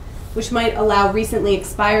timestamp, which might allow recently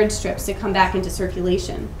expired strips to come back into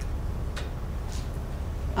circulation.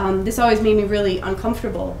 This always made me really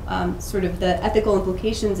uncomfortable, sort of the ethical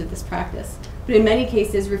implications of this practice. But in many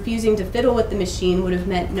cases, refusing to fiddle with the machine would have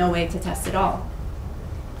meant no way to test at all.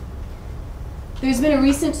 There's been a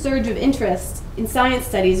recent surge of interest in science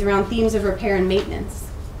studies around themes of repair and maintenance,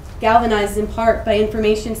 galvanized in part by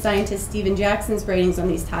information scientist Stephen Jackson's writings on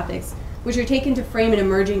these topics, which are taken to frame an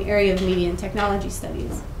emerging area of media and technology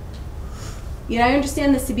studies. Yet I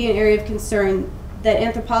understand this to be an area of concern that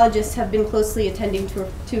anthropologists have been closely attending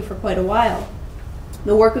to for quite a while,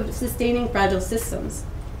 the work of sustaining fragile systems,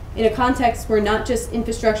 in a context where not just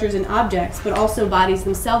infrastructures and objects, but also bodies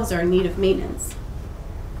themselves are in need of maintenance.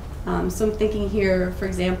 So I'm thinking here, for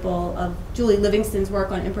example, of Julie Livingston's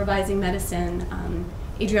work on improvising medicine,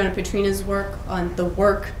 Adriana Petrina's work on the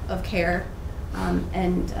work of care,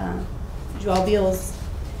 and Joel Beal's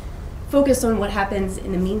focus on what happens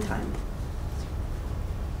in the meantime.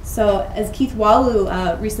 So as Keith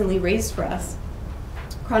Walu recently raised for us,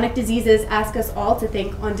 chronic diseases ask us all to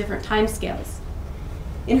think on different timescales.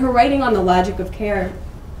 In her writing on the logic of care,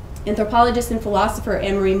 anthropologist and philosopher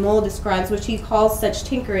Anne-Marie Moll describes what she calls such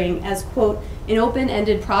tinkering as, quote, an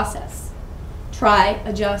open-ended process. Try,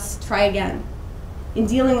 adjust, try again. In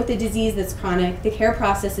dealing with a disease that's chronic, the care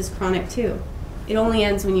process is chronic too. It only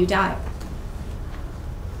ends when you die.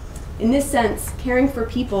 In this sense, caring for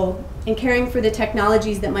people and caring for the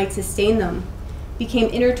technologies that might sustain them became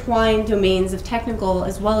intertwined domains of technical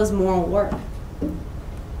as well as moral work.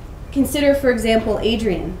 Consider, for example,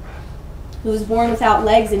 Adrian, who was born without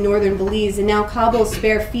legs in northern Belize and now cobbles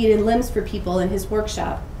spare feet and limbs for people in his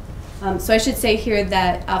workshop. So I should say here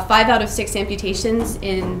that 5 out of 6 amputations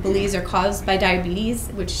in Belize are caused by diabetes,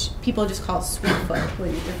 which people just call sweet foot when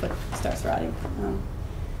your foot starts rotting.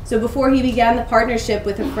 So before he began the partnership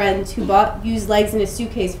with a friend who bought used legs in a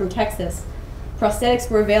suitcase from Texas, prosthetics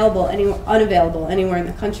were unavailable anywhere in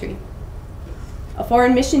the country. A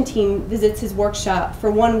foreign mission team visits his workshop for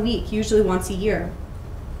 1 week, usually once a year,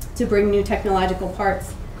 to bring new technological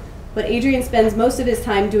parts. But Adrian spends most of his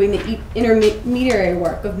time doing the intermediary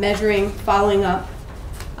work of measuring, following up,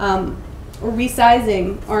 or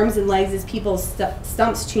resizing arms and legs as people's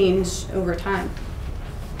stumps change over time.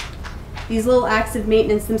 These little acts of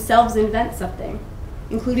maintenance themselves invent something,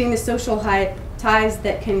 including the social ties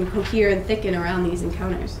that can cohere and thicken around these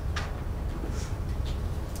encounters.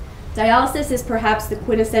 Dialysis is perhaps the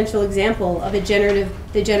quintessential example of the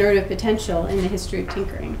generative potential in the history of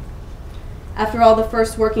tinkering. After all, the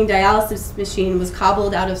first working dialysis machine was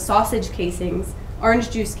cobbled out of sausage casings,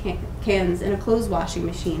 orange juice cans, and a clothes washing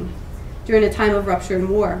machine during a time of rupture and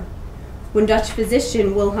war, when Dutch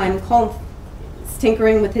physician Wilhelm Kolff,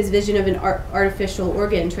 tinkering with his vision of an artificial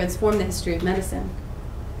organ, transformed the history of medicine.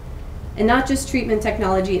 And not just treatment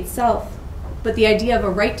technology itself, but the idea of a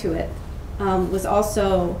right to it was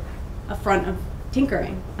also a front of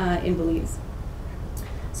tinkering in Belize.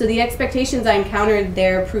 So the expectations I encountered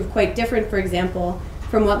there proved quite different, for example,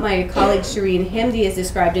 from what my colleague Shireen Hamdi has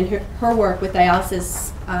described in her work with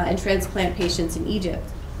dialysis and transplant patients in Egypt,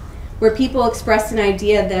 where people expressed an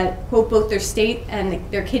idea that, quote, both their state and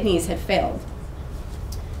their kidneys had failed.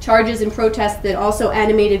 Charges and protests that also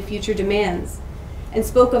animated future demands and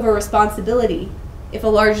spoke of a responsibility, if a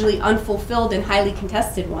largely unfulfilled and highly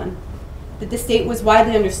contested one, that the state was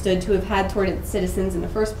widely understood to have had toward its citizens in the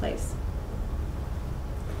first place.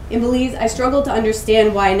 In Belize, I struggled to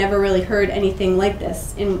understand why I never really heard anything like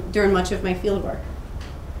this during much of my fieldwork.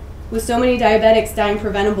 With so many diabetics dying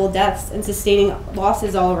preventable deaths and sustaining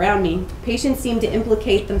losses all around me, patients seemed to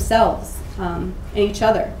implicate themselves and each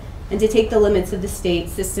other, and to take the limits of the state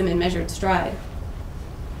system in measured stride.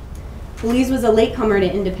 Belize was a latecomer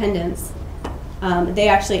to independence. They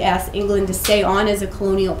actually asked England to stay on as a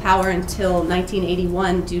colonial power until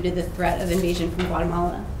 1981 due to the threat of invasion from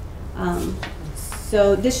Guatemala.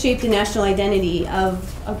 So this shaped a national identity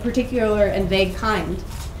of a particular and vague kind.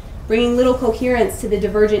 bringing little coherence to the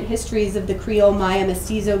divergent histories of the Creole, Maya,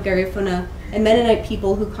 Mestizo, Garifuna, and Mennonite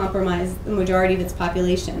people who comprise the majority of its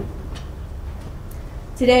population.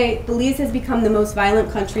 Today, Belize has become the most violent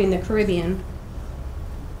country in the Caribbean.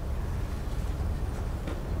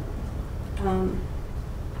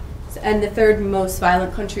 And the third most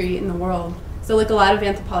violent country in the world. So like a lot of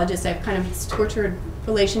anthropologists, I've kind of this tortured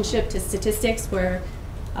relationship to statistics where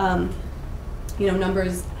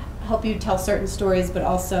numbers help you tell certain stories but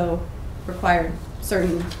also require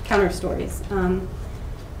certain counter stories.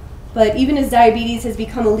 But even as diabetes has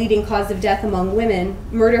become a leading cause of death among women,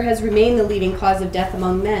 murder has remained the leading cause of death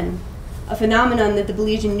among men, a phenomenon that the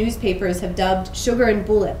Belizean newspapers have dubbed sugar and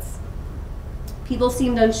bullets. People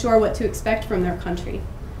seemed unsure what to expect from their country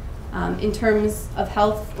in terms of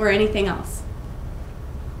health or anything else.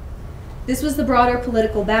 This was the broader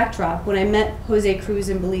political backdrop when I met Jose Cruz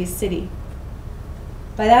in Belize City.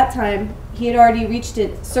 By that time, he had already reached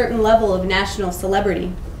a certain level of national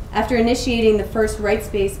celebrity after initiating the first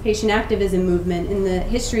rights-based patient activism movement in the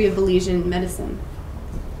history of Belizean medicine.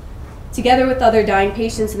 Together with other dying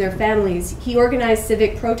patients and their families, he organized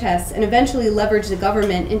civic protests and eventually leveraged the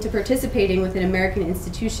government into participating with an American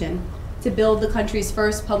institution to build the country's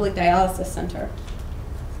first public dialysis center.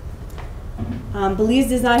 Belize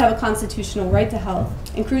does not have a constitutional right to health,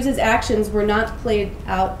 and Cruz's actions were not played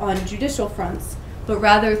out on judicial fronts, but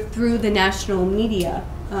rather through the national media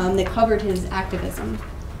that covered his activism.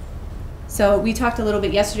 So we talked a little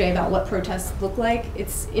bit yesterday about what protests look like.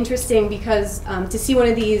 It's interesting because to see one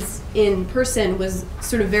of these in person was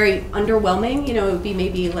sort of very underwhelming. It would be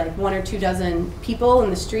maybe like 1 or 2 dozen people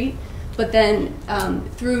in the street. But then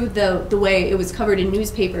through the way it was covered in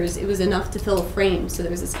newspapers, it was enough to fill a frame. So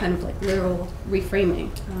there was this kind of like literal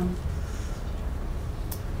reframing.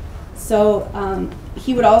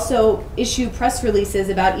 He would also issue press releases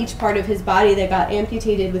about each part of his body that got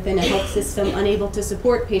amputated within a health system unable to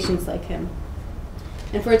support patients like him.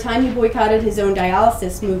 And for a time, he boycotted his own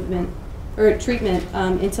dialysis movement or treatment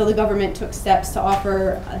until the government took steps to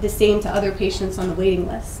offer the same to other patients on the waiting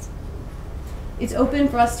list. It's open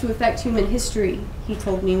for us to affect human history, he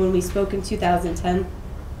told me when we spoke in 2010.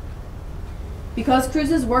 Because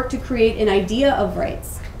Cruz's work to create an idea of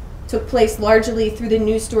rights took place largely through the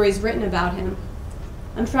news stories written about him,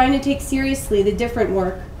 I'm trying to take seriously the different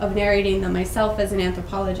work of narrating them myself as an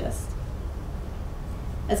anthropologist.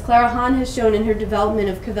 As Clara Hahn has shown in her development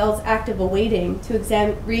of Cavell's active awaiting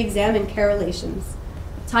to re-examine care relations,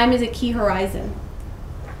 time is a key horizon,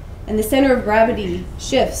 and the center of gravity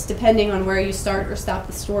shifts depending on where you start or stop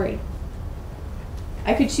the story.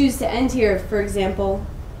 I could choose to end here, for example,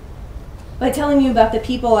 by telling you about the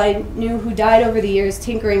people I knew who died over the years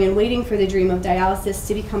tinkering and waiting for the dream of dialysis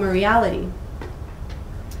to become a reality.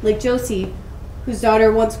 Like Josie, whose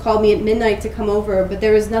daughter once called me at midnight to come over, but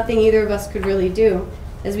there was nothing either of us could really do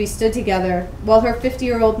as we stood together, while her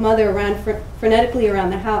 50-year-old mother ran frenetically around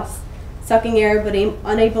the house, sucking air but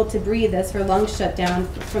unable to breathe as her lungs shut down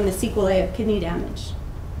from the sequelae of kidney damage.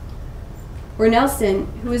 Or Nelson,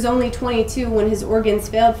 who was only 22 when his organs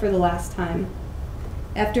failed for the last time,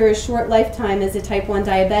 after a short lifetime as a type 1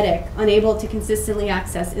 diabetic, unable to consistently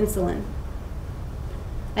access insulin.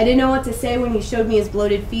 I didn't know what to say when he showed me his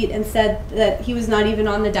bloated feet and said that he was not even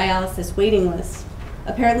on the dialysis waiting list.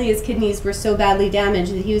 Apparently his kidneys were so badly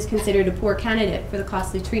damaged that he was considered a poor candidate for the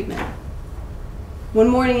costly treatment. One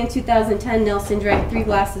morning in 2010, Nelson drank 3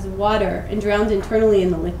 glasses of water and drowned internally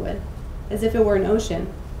in the liquid, as if it were an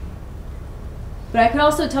ocean. But I could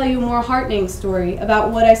also tell you a more heartening story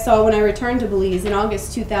about what I saw when I returned to Belize in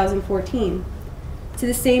August 2014, to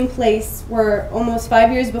the same place where almost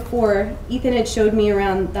 5 years before, Ethan had showed me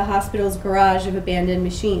around the hospital's garage of abandoned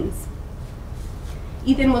machines.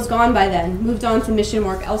 Ethan was gone by then, moved on to mission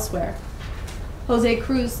work elsewhere. Jose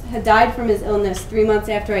Cruz had died from his illness 3 months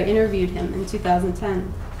after I interviewed him in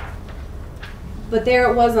 2010. But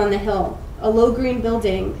there it was on the hill, a low green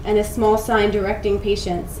building and a small sign directing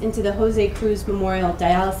patients into the Jose Cruz Memorial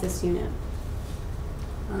Dialysis Unit.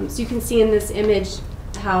 So you can see in this image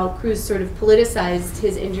how Cruz sort of politicized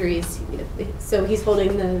his injuries. So he's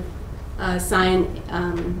holding the sign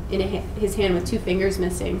in his hand with 2 fingers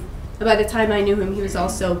missing. And by the time I knew him, he was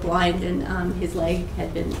also blind and his leg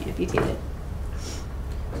had been amputated.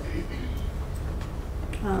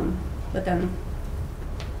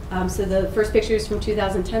 So the first picture is from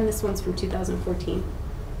 2010, this one's from 2014.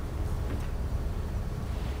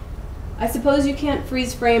 I suppose you can't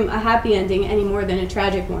freeze frame a happy ending any more than a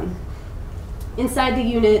tragic one. Inside the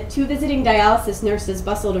unit, 2 visiting dialysis nurses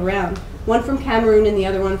bustled around, one from Cameroon and the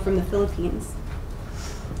other one from the Philippines.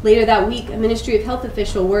 Later that week, a Ministry of Health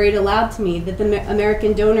official worried aloud to me that the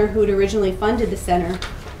American donor who had originally funded the center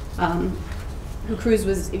who Cruz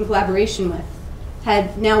was in collaboration with,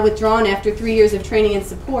 had now withdrawn after 3 years of training and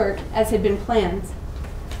support, as had been planned,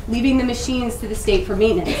 leaving the machines to the state for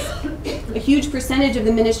maintenance. A huge percentage of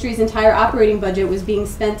the ministry's entire operating budget was being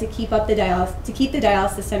spent to keep the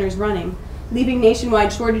dialysis centers running, leaving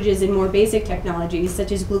nationwide shortages in more basic technologies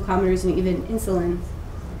such as glucometers and even insulin,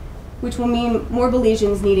 which will mean more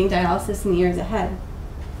Belizeans needing dialysis in the years ahead.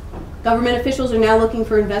 Government officials are now looking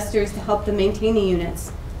for investors to help them maintain the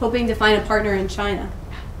units, hoping to find a partner in China.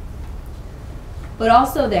 But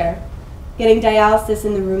also there, getting dialysis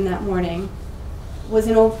in the room that morning, was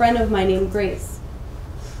an old friend of mine named Grace.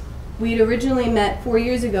 We had originally met 4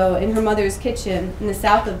 years ago in her mother's kitchen in the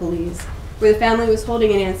south of Belize, where the family was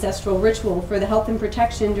holding an ancestral ritual for the health and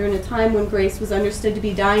protection during a time when Grace was understood to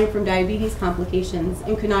be dying from diabetes complications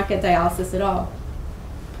and could not get dialysis at all.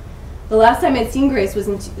 The last time I'd seen Grace was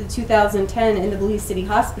in 2010 in the Belize City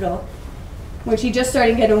Hospital, when she just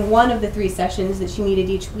started getting one of the 3 sessions that she needed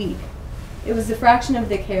each week. It was a fraction of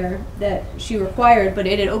the care that she required, but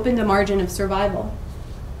it had opened a margin of survival.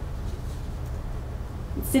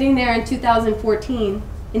 Sitting there in 2014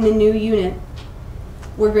 in the new unit,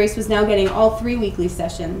 where Grace was now getting all 3 weekly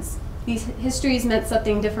sessions, these histories meant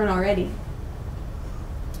something different already.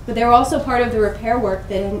 But they were also part of the repair work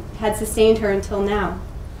that had sustained her until now.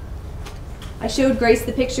 I showed Grace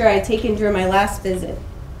the picture I had taken during my last visit,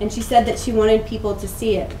 and she said that she wanted people to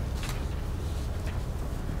see it.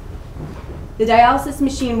 The dialysis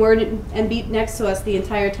machine whirred and beeped next to us the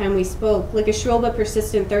entire time we spoke, like a shrill but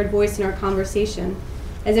persistent third voice in our conversation,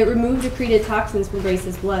 as it removed accreted toxins from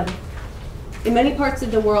Grace's blood. In many parts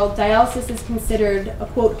of the world, dialysis is considered a,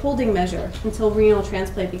 quote, holding measure until renal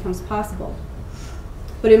transplant becomes possible.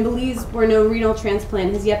 But in Belize, where no renal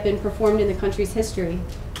transplant has yet been performed in the country's history,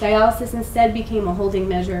 dialysis instead became a holding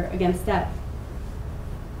measure against death.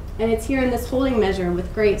 And it's here in this holding measure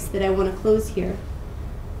with Grace that I want to close here,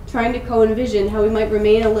 trying to co-envision how we might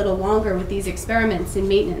remain a little longer with these experiments in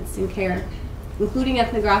maintenance and care, including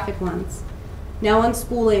ethnographic ones, now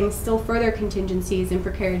unspooling still further contingencies and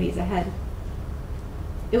precarities ahead.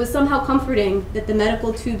 It was somehow comforting that the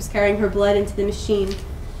medical tubes carrying her blood into the machine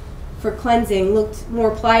for cleansing looked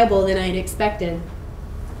more pliable than I had expected,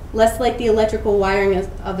 less like the electrical wiring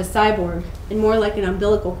of a cyborg and more like an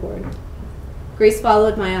umbilical cord. Grace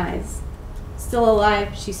followed my eyes. Still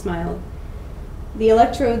alive, she smiled. The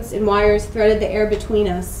electrodes and wires threaded the air between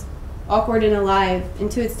us, awkward and alive,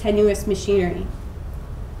 into its tenuous machinery.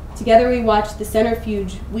 Together we watched the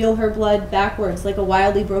centrifuge wheel her blood backwards like a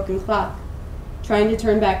wildly broken clock, trying to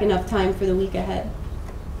turn back enough time for the week ahead.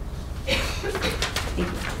 Thank you.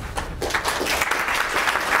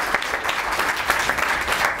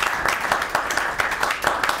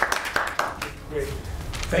 Great.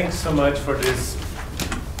 Thanks so much for this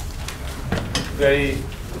very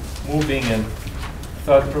moving and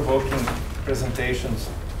thought-provoking presentations.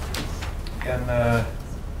 And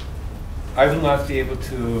I will not be able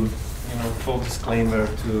to, full disclaimer,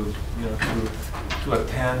 to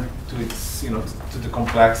attend to its, to the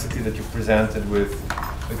complexity that you presented with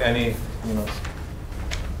any,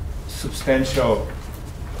 substantial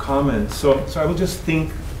comment. So I will just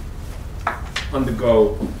think on the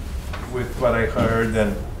go with what I heard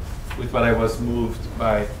and with what I was moved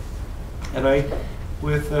by. And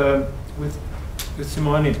with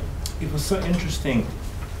Simone, it was so interesting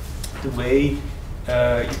the way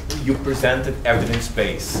you presented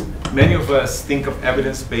evidence-based. Many of us think of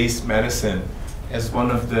evidence-based medicine as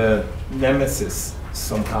one of the nemesis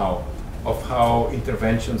somehow of how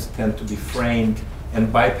interventions tend to be framed and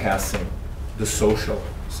bypassing the social,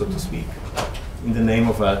 so to speak, in the name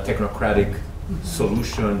of a technocratic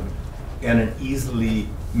solution and an easily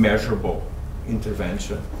measurable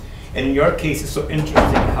intervention. And in your case, it's so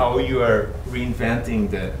interesting how you are reinventing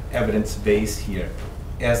the evidence base here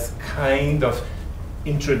as kind of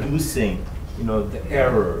introducing, the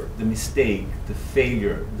error, the mistake, the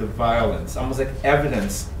failure, the violence, almost like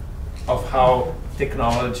evidence of how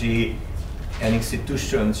technology and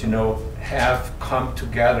institutions, have come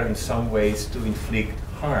together in some ways to inflict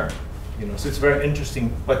harm. So it's very interesting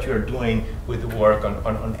what you're doing with the work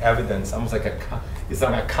on evidence, almost like it's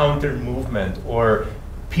like a counter movement or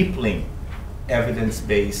peopling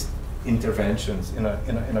evidence-based interventions in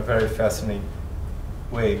a very fascinating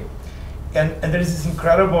way. And there is this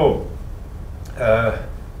incredible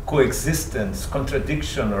coexistence,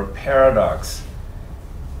 contradiction, or paradox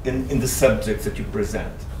in the subjects that you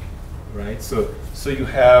present, right? So you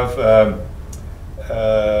have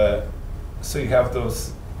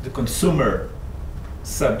the consumer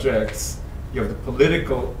subjects, you have the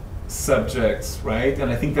political subjects, right? And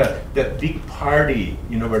I think that big party,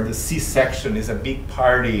 where the C-section is a big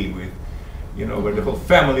party with, where the whole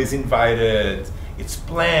family is invited, it's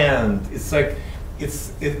planned, it's like,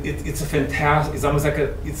 it's a fantastic, it's almost like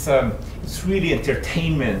it's really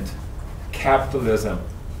entertainment, capitalism,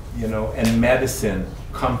 and medicine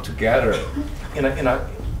come together. And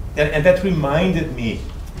that reminded me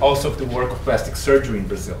also of the work of plastic surgery in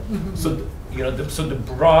Brazil. Mm-hmm. So the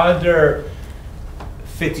broader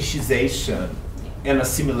fetishization and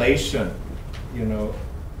assimilation,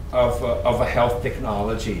 of a health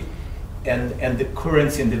technology, and the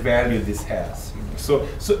currency and the value this has. So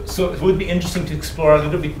it would be interesting to explore a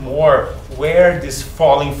little bit more where this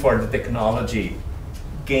falling for the technology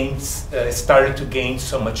started to gain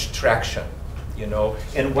so much traction,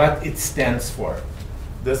 and what it stands for.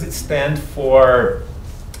 Does it stand for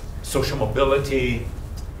social mobility?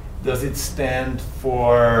 Does it stand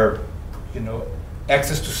for,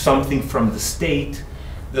 access to something from the state?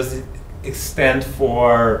 Does it stand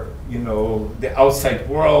for, the outside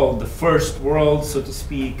world, the first world, so to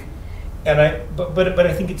speak? And but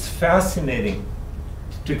I think it's fascinating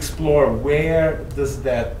to explore where does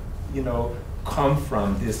that, come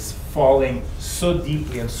from, this falling so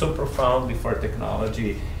deeply and so profoundly for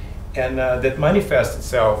technology, and that manifests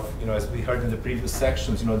itself, as we heard in the previous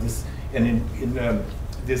sections, this and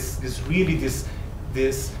this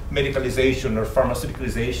medicalization or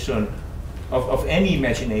pharmaceuticalization of any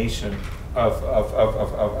imagination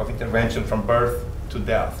of intervention from birth to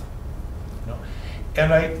death.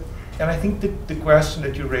 And I think the question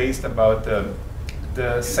that you raised about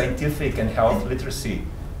the scientific and health literacy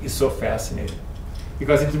is so fascinating,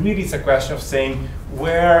 because it really is a question of saying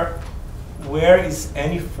where is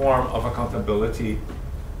any form of accountability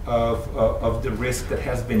of the risk that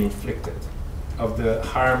has been inflicted, of the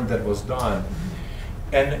harm that was done.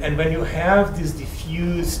 And when you have this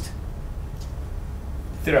diffused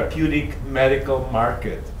therapeutic medical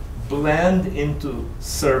market blend into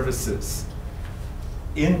services,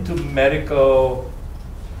 into medical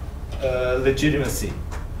legitimacy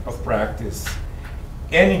of practice,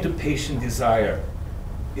 and into patient desire,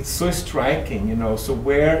 it's so striking, so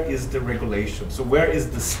where is the regulation? So where is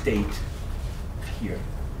the state here,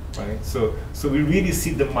 right? So we really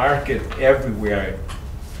see the market everywhere,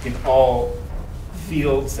 in all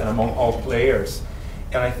fields and among all players.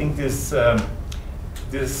 And I think this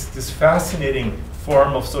fascinating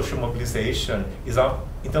form of social mobilization is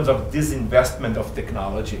in terms of disinvestment of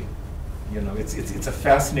technology. It's a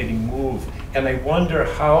fascinating move, and I wonder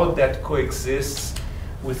how that coexists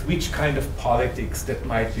with which kind of politics that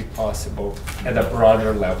might be possible at a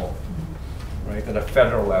broader level, right? At a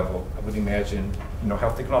federal level, I would imagine,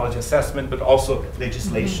 health technology assessment, but also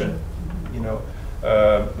legislation,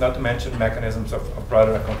 not to mention mechanisms of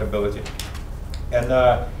broader accountability. And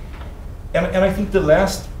I think the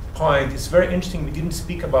last point is very interesting. We didn't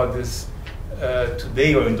speak about this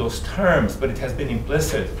today or in those terms, but it has been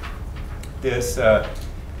implicit. This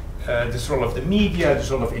role of the media,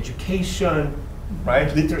 this role of education,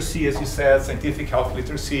 right? Literacy, as you said, scientific health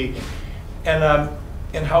literacy,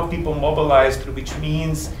 and how people mobilize through which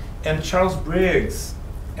means. And Charles Briggs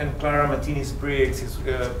and Clara Martinez Briggs,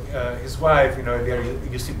 his wife, they're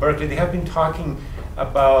at UC Berkeley, they have been talking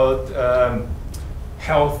about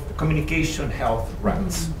communication health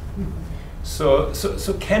rights. So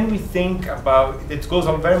can we think about, it goes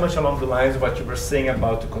on very much along the lines of what you were saying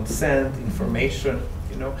about the consent, information,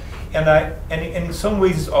 and in some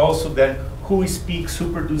ways it's also then who speaks,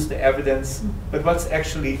 who produced the evidence, but what's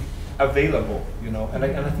actually available, and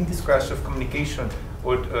I think this question of communication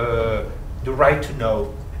would, the right to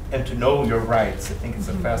know and to know your rights, I think it's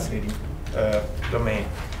a fascinating domain.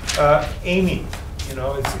 Amy,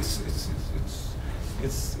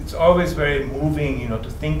 it's always very moving, to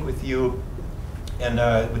think with you and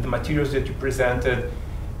with the materials that you presented,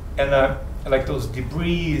 and like those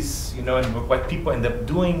debris, and what people end up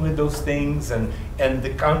doing with those things, and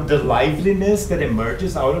the liveliness that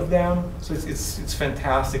emerges out of them. So it's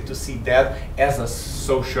fantastic to see that as a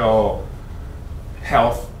social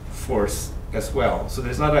health force as well. So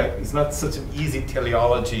it's not such an easy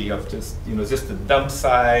teleology of just the dump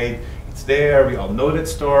site. It's there. We all know that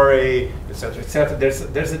story, etc., etc. There's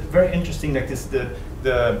a very interesting, like this,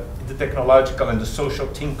 the technological and the social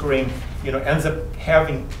tinkering, ends up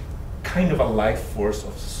having kind of a life force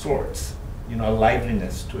of sorts, a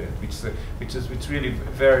liveliness to it, which really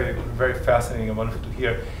very, very fascinating and wonderful to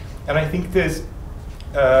hear. And I think there's,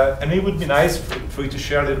 and it would be nice for you to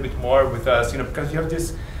share a little bit more with us, because you have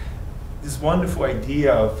this wonderful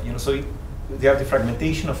idea of, so you have the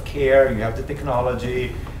fragmentation of care, you have the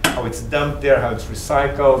technology, how it's dumped there, how it's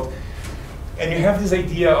recycled, And you have this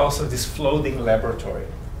idea also, this floating laboratory,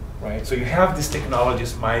 right? So you have these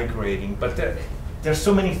technologies migrating, but there's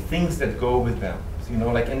so many things that go with them. You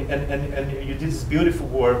know, like, and you did this beautiful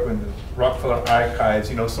work in the Rockefeller Archives,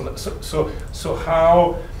 you know, so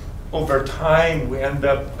how over time we end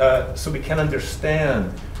up, so we can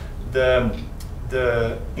understand the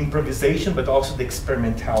improvisation, but also the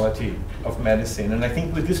experimentality of medicine. And I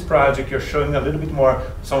think with this project, you're showing a little bit more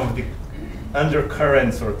some of the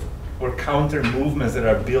undercurrents or counter movements that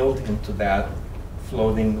are built into that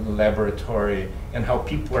floating laboratory, and how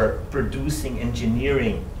people are producing,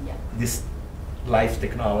 engineering these life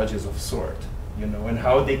technologies of sort, you know, and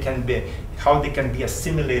how they can be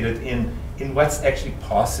assimilated in what's actually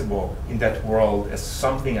possible in that world as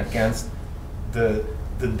something against the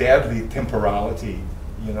deadly temporality,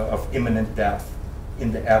 you know, of imminent death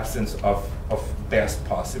in the absence of best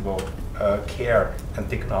possible care and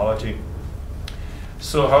technology.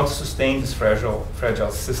 So how to sustain these fragile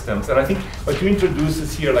systems. And I think what you introduce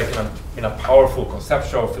is here, like in a powerful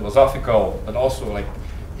conceptual, philosophical, but also like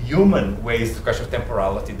human ways, the question of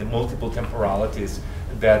temporality, the multiple temporalities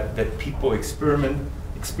that people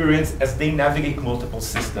experience as they navigate multiple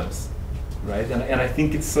systems, right? And I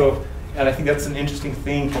think it's so, and I think that's an interesting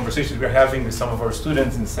thing, conversations we're having with some of our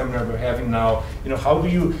students in the seminar we're having now. You know, how do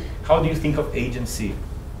you think of agency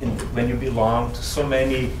when you belong to so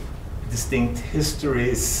many distinct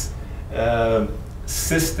histories,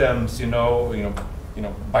 systems, you know,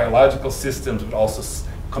 biological systems, but also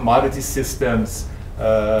commodity systems,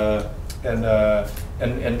 and the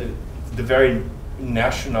very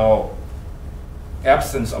national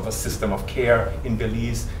absence of a system of care in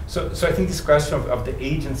Belize. So I think this question of the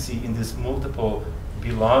agency in this multiple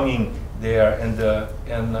belonging there, and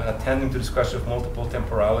attending to this question of multiple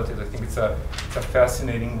temporalities, I think it's a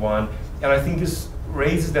fascinating one. And I think this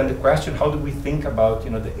raises then the question, how do we think about,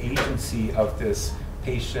 you know, the agency of this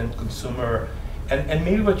patient, consumer, and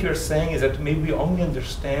maybe what you're saying is that maybe we only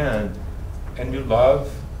understand, and you love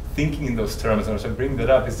thinking in those terms, and so I bring that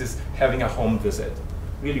up, is this having a home visit,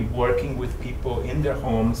 really working with people in their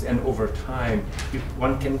homes, and over time,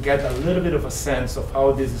 one can get a little bit of a sense of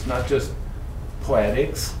how this is not just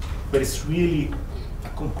poetics, but it's really a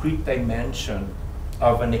concrete dimension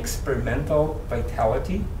of an experimental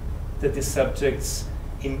vitality that the subjects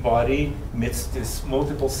embody amidst these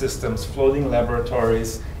multiple systems, floating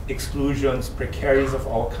laboratories, exclusions, precarious of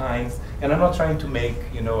all kinds. And I'm not trying to make,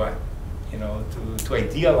 to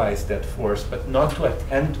idealize that force, but not to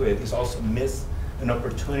attend to it is also miss an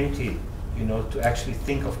opportunity, to actually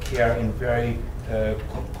think of care in very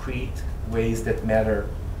concrete ways that matter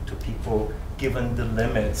to people, given the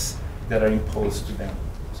limits that are imposed to them.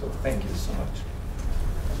 So thank you so much.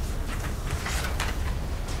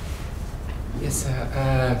 Yes,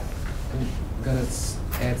 I'm gonna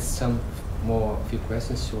add a few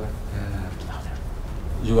questions to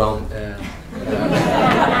João.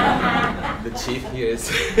 The chief here is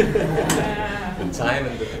the time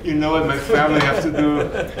and the. You know what my family have to do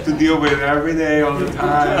to deal with every day, all the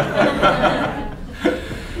time.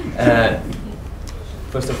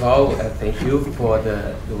 First of all, thank you for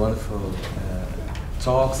the wonderful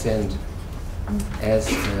talks, and as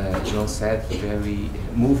João said, very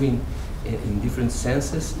moving in different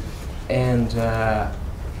senses. And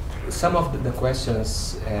some of the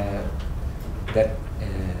questions that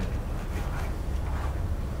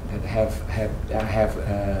have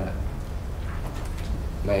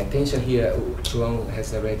my attention here, João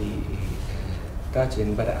has already touched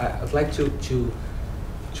in, but I'd like to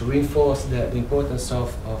reinforce the importance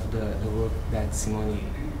of the work that Simone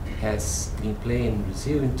has been playing in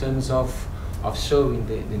Brazil in terms of showing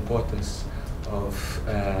the importance of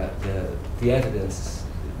the evidence,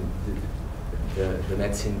 the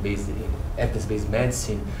medicine-based, evidence-based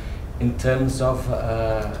medicine, in terms of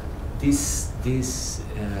this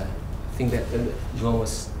thing that João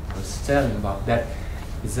was telling about. That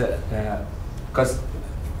is because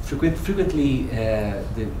frequently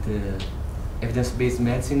the evidence-based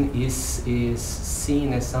medicine is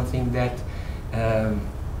seen as something that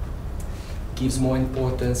gives more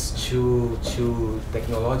importance to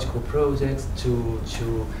technological projects, to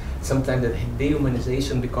sometimes the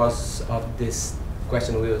dehumanization, because of this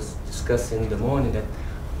question we were discussing in the morning, that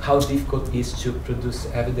how difficult it is to produce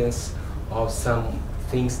evidence of some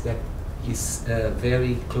things that is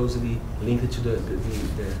very closely linked to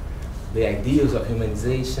the ideals of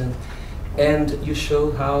humanization. And you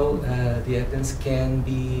show how the evidence can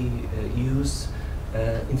be used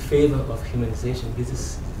in favor of humanization.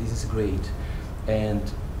 This is great. And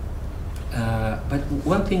but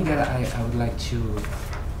one thing that I would like to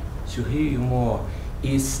hear you more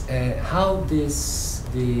is how the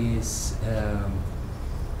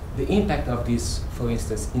impact of this, for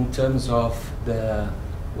instance, in terms of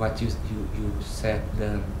what you said,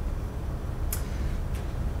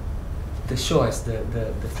 the choice,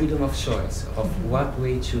 the freedom of choice of what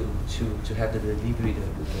way to have the delivery,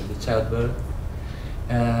 the childbirth.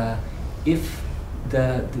 If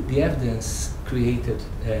the evidence created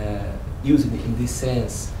using in this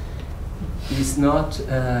sense is not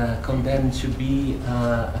condemned to be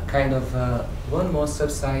a kind of one more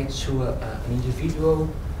subside to an individual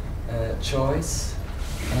choice,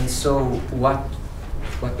 and so what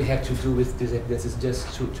we have to do with this evidence is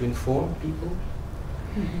just to inform people.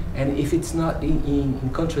 And if it's not in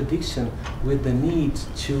contradiction with the need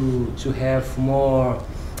to have more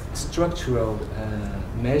structural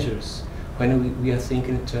measures when we are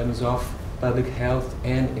thinking in terms of public health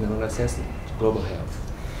and, in another sense, global health.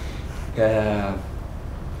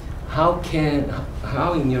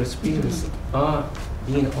 How in your experience are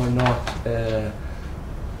being or not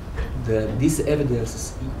this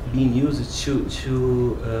evidence being used to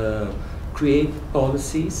create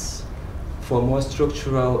policies for more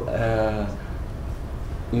structural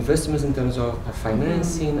investments in terms of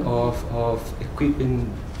financing, of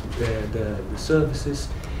equipping the services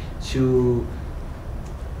to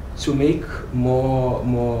make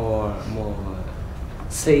more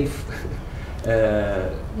safe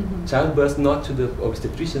childbirth, not to the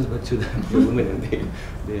obstetricians but to the woman and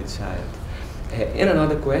their child. And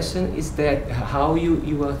another question is that how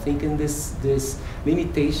you are thinking this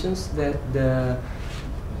limitations that the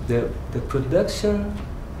production,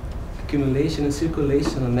 accumulation and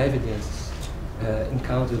circulation of evidence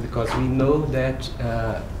encounters, because we know that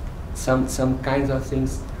some kinds of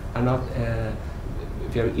things are not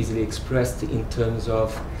very easily expressed in terms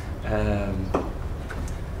of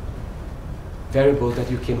variables that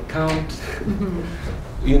you can count.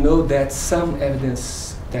 You know that some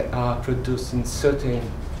evidence that are produced in certain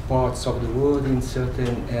parts of the world, in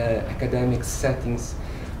certain academic settings,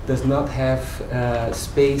 does not have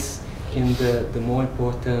space in the more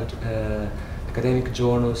important academic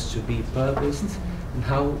journals to be published, and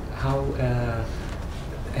how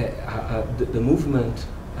the movement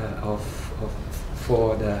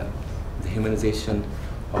for the humanization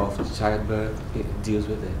of childbirth deals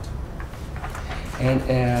with it. And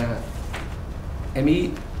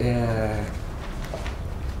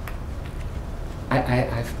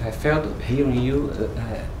I felt hearing you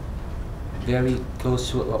very close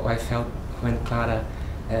to what I felt when Clara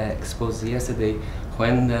exposed yesterday,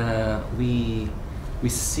 when we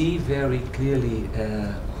see very clearly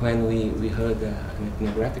when we heard an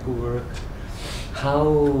ethnographical work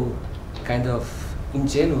how kind of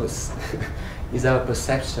ingenuous is our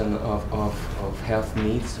perception of health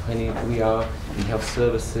needs when we are in health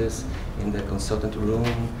services, in the consultant room,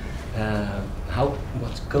 how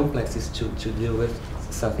much complex is to deal with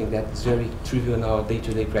something that is very trivial in our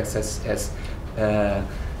day-to-day practice as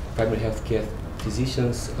primary health care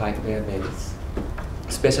physicians like their babies.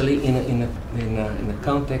 Especially in a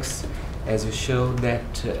context, as you show, that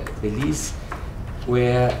Belize,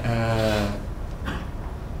 where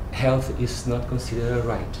health is not considered a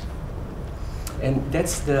right. And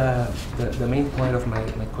that's the main point of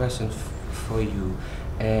my question for you.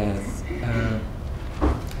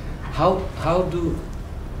 How do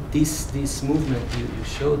this movement you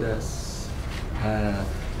showed us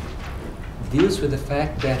deals with the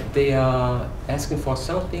fact that they are asking for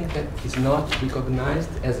something that is not recognized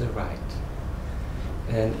as a right?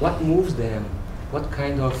 And what moves them? What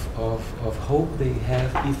kind of hope they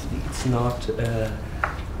have if it's not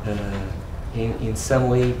in some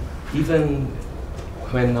way, even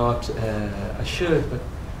when not assured, but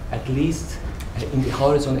at least in the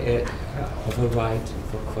horizon of a right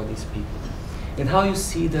for these people? And how you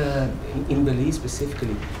see in Belize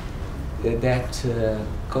specifically, that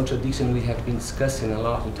contradiction we have been discussing a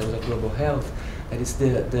lot in terms of global health, that is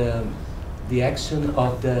the action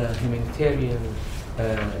of the humanitarian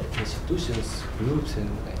institutions, groups and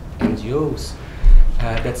NGOs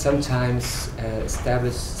that sometimes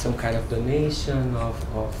establish some kind of donation of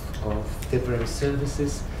temporary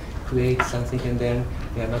services, create something, and then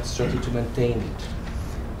they are not structured to maintain it.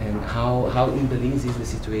 And how in Belize is the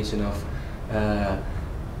situation of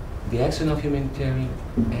the action of humanitarian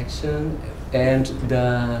action and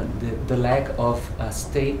the lack of a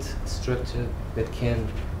state structure that can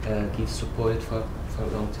give support for a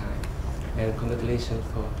long time. And congratulations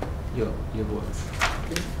for your work.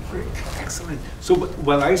 Okay, great, excellent. So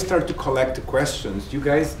while I start to collect the questions, you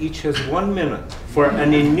guys each has 1 minute for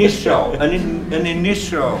an initial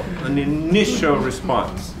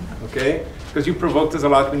response. Okay, because you provoked us a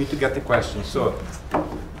lot. We need to get the questions. So,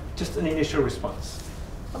 just an initial response.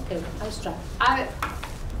 Okay, I'll try.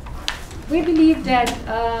 We believe that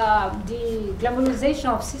the glamorization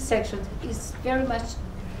of C-section is very much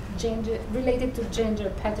related to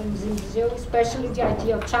gender patterns in Brazil, especially the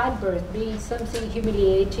idea of childbirth being something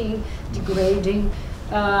humiliating, degrading,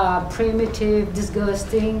 primitive,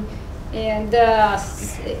 disgusting. And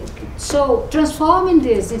so transforming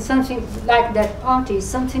this in something like that party is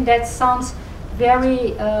something that sounds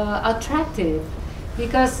very attractive,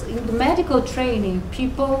 because in the medical training,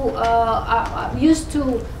 people are used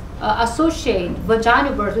to associate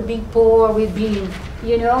vaginal birth with being poor, with being,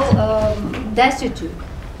 destitute.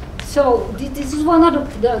 So this is one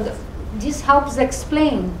of this helps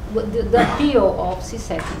explain the appeal of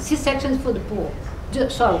C-section. C-section is for the poor.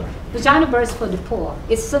 Vaginal birth for the poor.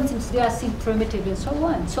 It's something they are seen primitive and so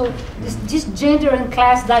on. So this gender and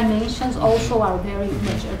class dimensions also are very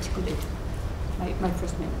much articulated. My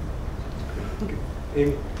first minute.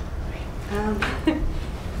 Amy?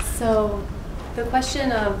 So the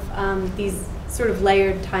question of these sort of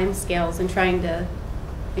layered timescales and trying to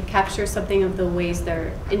capture something of the ways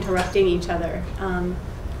they're interrupting each other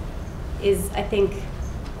is, I think,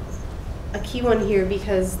 a key one here,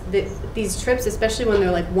 because these trips, especially when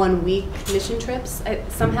they're like 1 week mission trips,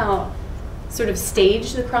 somehow sort of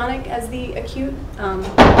stage the chronic as the acute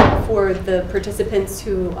for the participants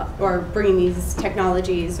who are bringing these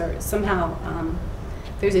technologies, or somehow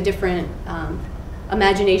there's a different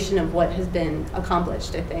imagination of what has been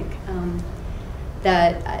accomplished, I think.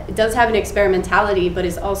 That it does have an experimentality, but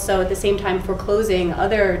is also at the same time foreclosing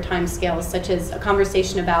other timescales, such as a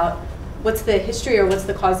conversation about what's the history or what's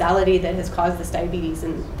the causality that has caused this diabetes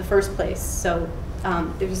in the first place. So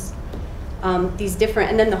there's these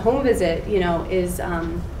different, and then the home visit, is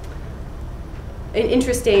an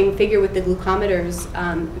interesting figure with the glucometers,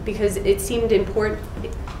 because it seemed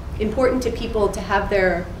important to people to have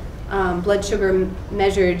their blood sugar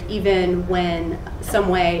measured even when some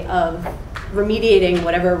way of remediating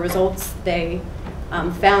whatever results they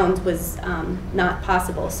found was not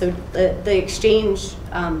possible. So the exchange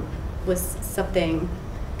was something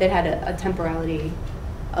that had a temporality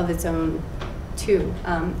of its own too.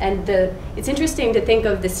 And it's interesting to think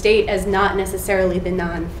of the state as not necessarily the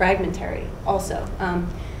non-fragmentary also.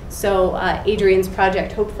 So Adrian's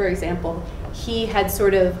project, Hope, for example, he had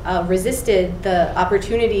sort of resisted the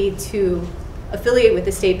opportunity to affiliate with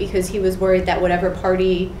the state because he was worried that whatever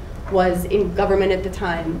party was in government at the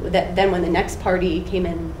time, that then when the next party came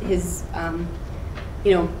in, his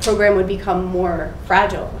program would become more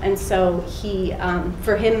fragile. And so he,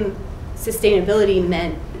 for him, sustainability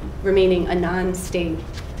meant remaining a non-state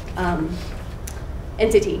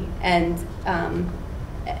entity. And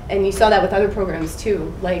you saw that with other programs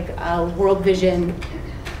too, like World Vision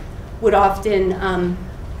would often,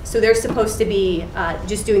 so they're supposed to be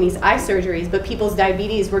just doing these eye surgeries, but people's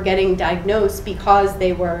diabetes were getting diagnosed because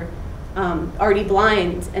they were already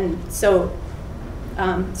blind. And so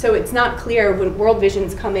it's not clear when World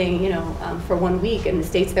Vision's coming, for 1 week, and the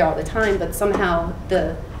state's there all the time, but somehow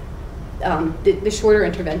the shorter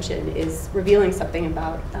intervention is revealing something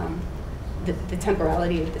about the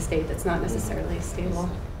temporality of the state that's not necessarily stable.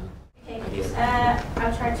 Okay,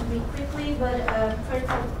 I'll try to read quickly, but first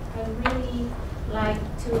I'd really like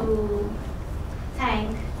to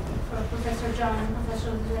thank Professor John and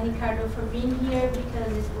Professor Ricardo for being here,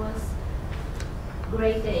 because it was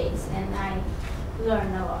great days and I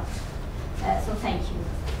learned a lot. So thank you.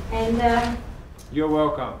 And you're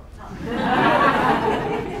welcome.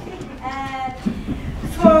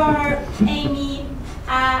 For Amy,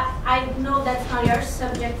 I know that's not your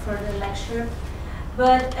subject for the lecture,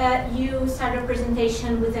 but you started a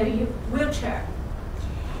presentation with a wheelchair.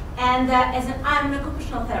 And I'm an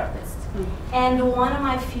occupational therapist. And one of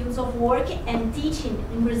my fields of work and teaching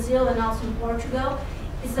in Brazil and also in Portugal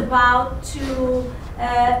is about to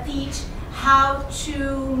teach how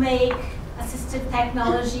to make assistive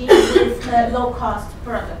technology with low-cost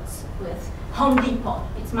products, with Home Depot.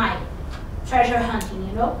 It's my treasure hunting,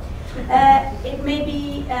 It may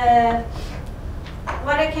be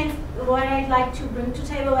what I'd like to bring to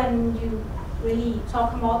table, and you really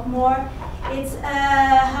talk about more. It's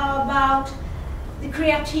how about the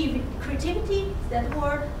creativity, is that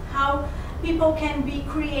word? How people can be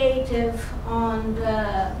creative on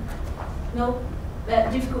the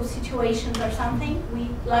difficult situations or something. We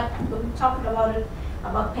talked about it,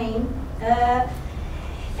 about pain,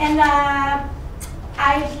 and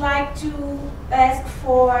I'd like to ask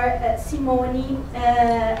for Simone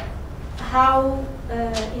how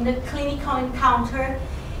in a clinical encounter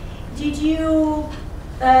did you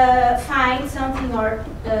find something or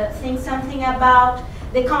think something about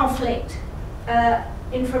the conflict,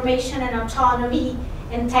 information and autonomy,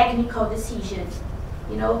 and technical decisions.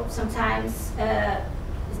 You know, sometimes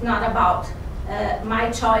it's not about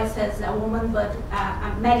my choice as a woman, but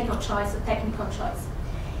a medical choice, a technical choice.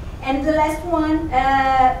 And the last one,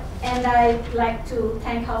 and I'd like to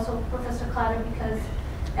thank also Professor Clara, because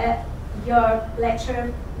your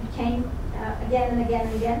lecture came again and again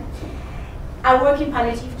and again. I work in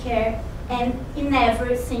palliative care, and in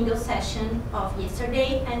every single session of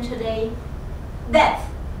yesterday and today, death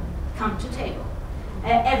come to table.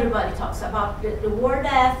 Everybody talks about the word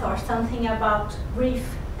death or something about grief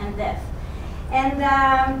and death. And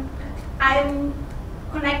I'm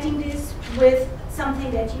connecting this with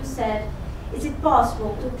something that you said. Is it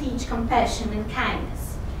possible to teach compassion and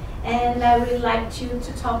kindness? And I would like you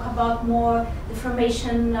to talk about more the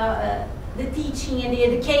formation, the teaching and the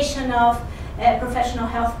education of professional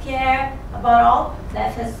healthcare, about all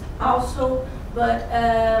that has also, but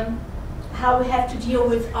how we have to deal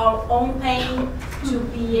with our own pain to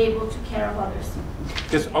be able to care of others.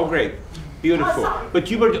 Yes, oh great, beautiful. But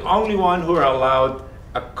you were the only one who are allowed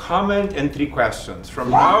a comment and 3 questions from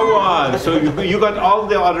now on. So you got all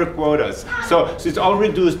the other quotas. So it's all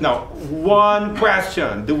reduced now. 1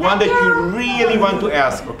 question, the one that you really want to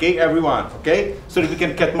ask, okay, everyone, okay? So that we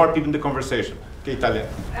can get more people in the conversation. Okay, Talia.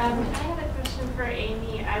 I had a question for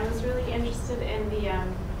Amy. I was really interested in the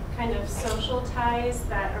kind of social ties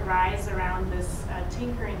that arise around this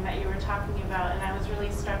tinkering that you were talking about, and I was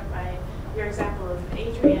really struck by your example of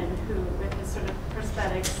Adrian, who with his sort of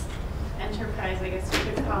prosthetics enterprise, I guess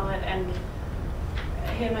you could call it, and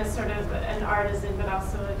him as sort of an artisan, but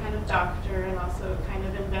also a kind of doctor and also a kind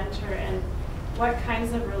of inventor, and what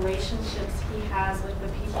kinds of relationships he has with the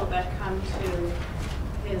people that come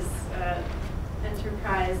to his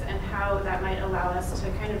enterprise, and how that might allow us to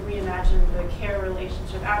kind of reimagine the care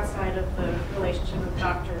relationship outside of the relationship of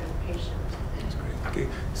doctor and patient. That's great. Okay,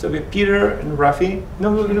 so we have Peter and Rafi.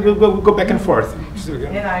 No, we'll go back and forth.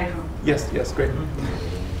 And I. Yes, great.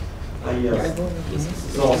 Yes,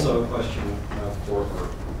 this is also a question for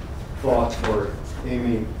thoughts for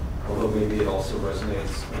Amy, although maybe it also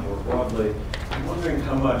resonates more broadly. I'm wondering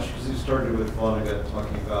how much, because you started with Vonnegut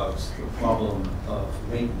talking about the problem of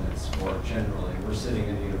maintenance more generally. We're sitting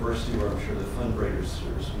in a university where I'm sure the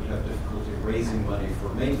fundraisers would have difficulty raising money for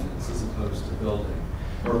maintenance as opposed to building,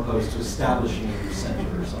 or opposed to establishing a new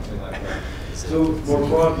center or something like that. So more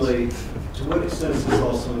broadly, to what extent is this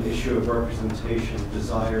also an issue of representation,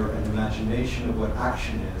 desire, and imagination of what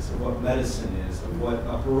action is, of what medicine is, of what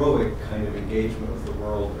a heroic kind of engagement with the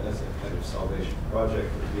world as a kind of salvation project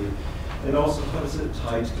would be? And also, how does it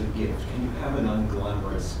tie to the gift? Can you have an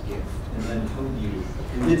unglamorous gift? And then how do you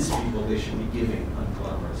convince people they should be giving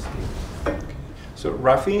unglamorous gifts? Okay. So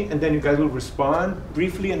Rafi, and then you guys will respond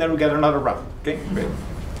briefly, and then we'll get another round. Okay, great.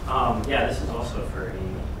 Yeah, this is also for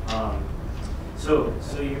Amy. So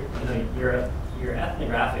your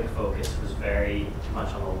ethnographic focus was very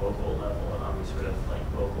much on the local level, and on these sort of like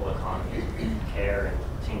local economy, care and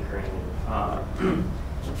tinkering,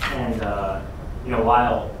 and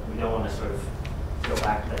while we don't want to sort of go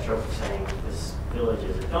back to that trope of saying this village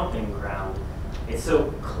is a dumping ground, it's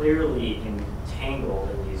so clearly entangled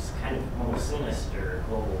in these kind of almost sinister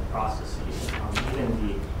global processes. Even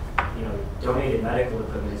the donated medical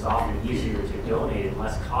equipment is often easier to donate and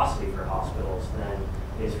less costly for hospitals than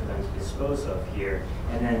it is for them to dispose of here.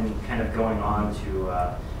 And then kind of going on to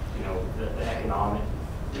the economic,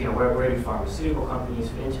 where do pharmaceutical companies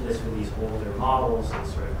fit into this with these older models and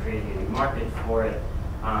sort of creating a new market for it.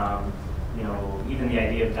 Even the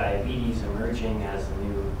idea of diabetes emerging as a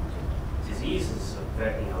new disease is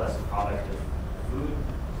that's a product of food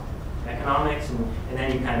economics, and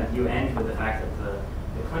then you end with the fact that the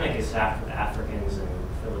clinic is staffed with Africans and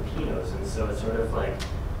Filipinos, and so it's sort of like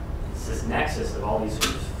it's this nexus of all these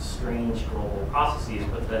sort of strange global processes,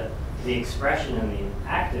 but the expression and the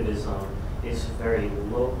activism is very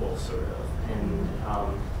local, sort of. And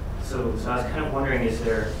so I was kind of wondering, is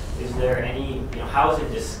there any, how is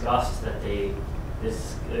it discussed that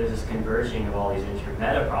there's this converging of all these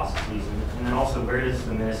inter-meta processes, and then also where does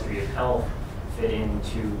the Ministry of Health fit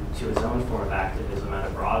into its own form of activism at a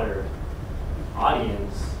broader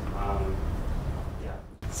audience?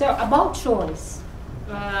 So about choice.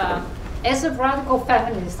 As a radical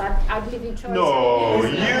feminist, I believe in choice. No,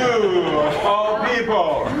 you, of all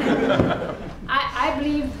people. I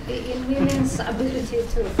believe in women's ability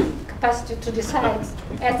capacity to decide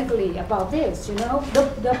ethically about this.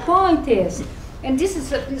 The point is, and this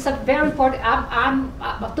is a very important. I'm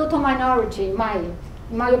a total minority in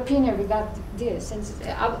my opinion regarding this. And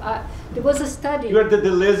there was a study. You are the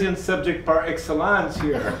Deleuzian subject par excellence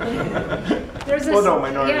here. There's a, no,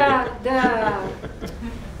 minority. Yeah,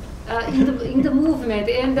 in the movement,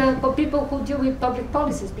 and for people who deal with public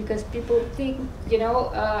policies, because people think, you know,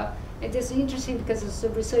 it is interesting because it's a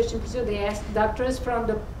research in Brazil. They asked doctors from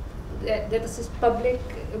that is public,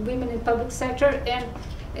 women in public sector, and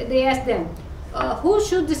they asked them, who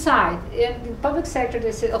should decide? In the public sector,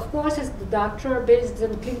 they said, of course, it's the doctor based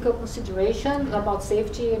on clinical consideration about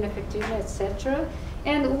safety and effectiveness, etc.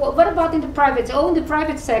 And what about in the private? Oh, in the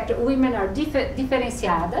private sector, women are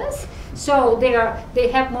differentiadas, so they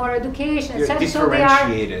have more education, You're etc.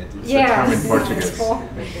 differentiated. So it's a term in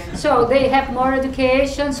Portuguese. So they have more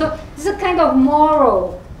education. So it's a kind of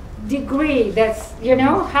moral degree that's, you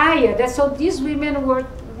know, higher. That so these women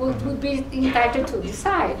would be entitled to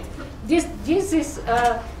decide. This is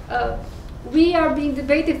we are being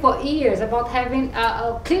debated for years about having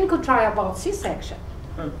a clinical trial about C-section.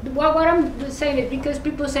 What I'm saying is because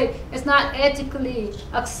people say it's not ethically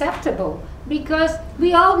acceptable, because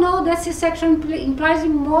we all know that C-section implies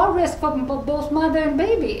more risk for both mother and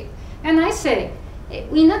baby. And I say,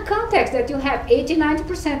 in a context that you have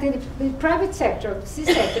 80–90% in the private sector,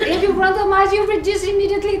 C-section, if you randomize, you reduce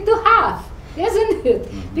immediately to half, isn't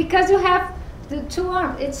it? Because you have the two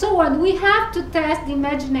arms and so on. We have to test the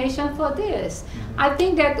imagination for this. I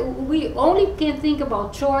think that we only can think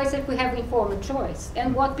about choice if we have informed choice,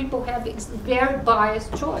 and what people have is very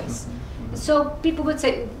biased choice. So people would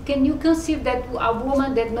say, can you conceive that a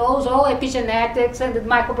woman that knows all epigenetics and the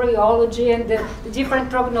microbiology and the different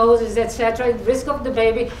prognoses, etc., the risk of the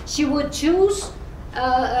baby, she would choose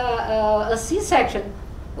a C-section?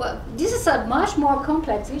 Well, this is a much more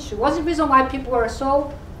complex issue. What's the reason why people are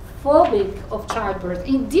so phobic of childbirth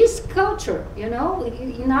in this culture? You know,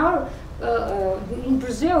 in our in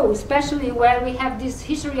Brazil, especially, where we have this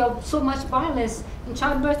history of so much violence in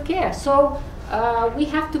childbirth care. So we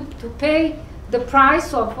have to pay the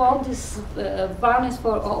price of all this violence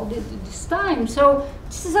for all this time. So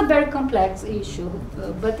this is a very complex issue.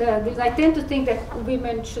 But I tend to think that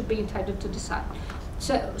women should be entitled to decide.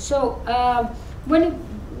 So when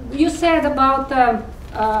you said about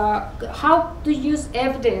how to use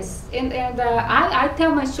evidence, and I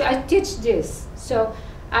tell my students, I teach this. So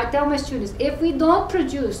I tell my students, if we don't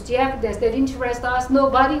produce the evidence that interests us,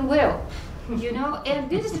 nobody will. You know, and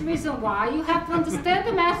this is the reason why you have to understand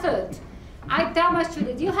the method. I tell my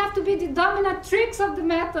students, you have to be the dominatrix of the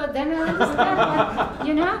method, then I understand what,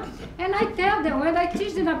 you know? And I tell them, when I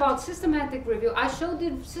teach them about systematic review, I show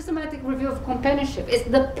the systematic review of companionship. It's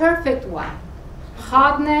the perfect one.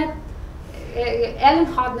 Hodnett, Ellen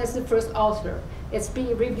Hodnett is the first author. It's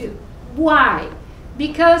being reviewed. Why?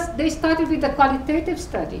 Because they started with a qualitative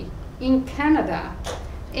study in Canada.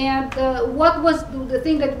 And what was the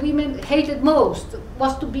thing that women hated most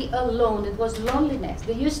was to be alone. It was loneliness.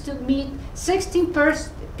 They used to meet 16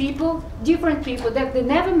 people, different people that they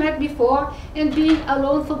never met before, and being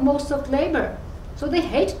alone for most of labor. So they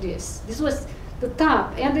hate this. This was the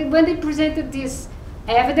top. And when they presented this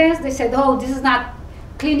evidence, they said, oh, this is not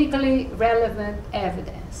clinically relevant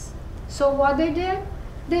evidence. So what they did,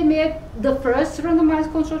 they made the first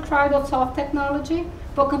randomized controlled trial of soft technology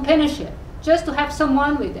for companionship, just to have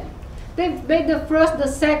someone with them. They made the first, the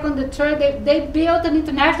second, the third. They built an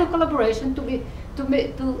international collaboration to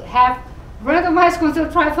have randomized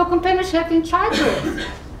controlled trial for companionship in childbirth.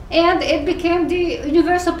 And it became the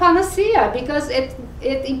universal panacea because it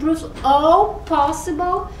improves all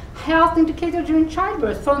possible health indicators during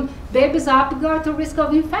childbirth, from baby's Apgar to risk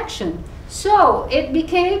of infection. So it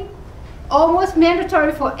became almost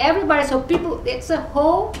mandatory for everybody. So people, it's a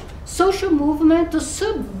whole social movement to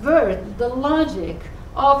subvert the logic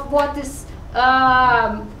of what is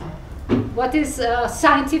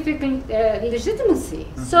scientific legitimacy.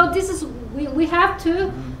 So this is, we have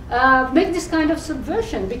to make this kind of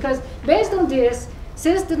subversion, because based on this,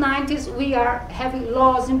 since the 90s, we are having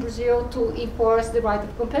laws in Brazil to enforce the right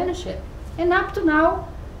of companionship. And up to now,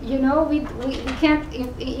 you know, we can't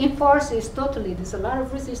enforce this totally. There's a lot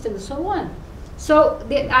of resistance and so on. So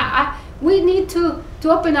we need to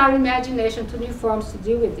open our imagination to new forms to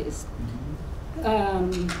deal with this.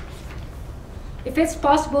 If it's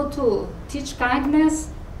possible to teach kindness,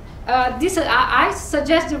 I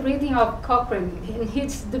suggest the reading of Cochrane in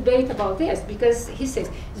his debate about this, because he says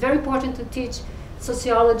it's very important to teach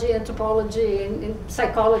sociology, anthropology, and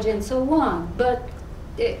psychology, and so on. But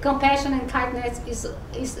compassion and kindness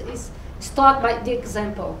is taught by the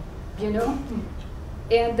example, you know?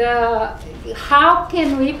 And how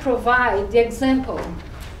can we provide the example,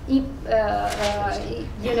 you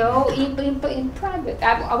know, in private?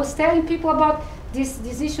 I was telling people about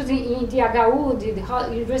these issues in the HU,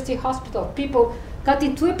 the University Hospital, people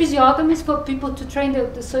cutting two episiotomies for people to train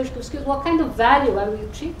the surgical skills. What kind of value are we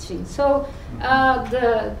teaching? So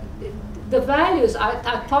the values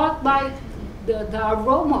are taught by the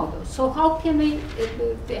role models. So how can we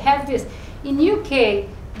have this? In UK,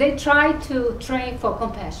 they try to train for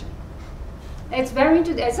compassion. It's very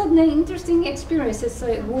interesting. It's an interesting experience. It's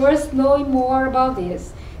worth knowing more about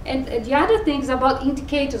this. And the other things about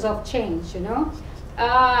indicators of change, you know.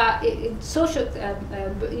 In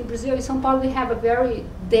Brazil, in São Paulo, we have a very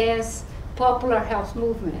dense popular health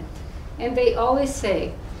movement. And they always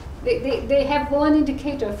say, they have one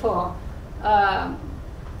indicator for,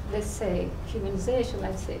 let's say, humanization,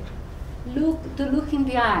 let's say. Look in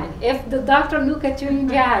the eye. If the doctor look at you in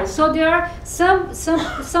the eye. So there are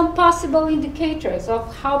some possible indicators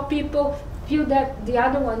of how people feel that the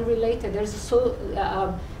other one related. There's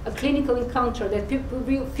a clinical encounter that people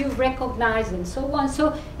will feel recognized and so on.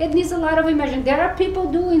 So it needs a lot of imagination. There are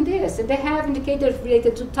people doing this, and they have indicators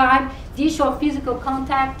related to time. The issue of physical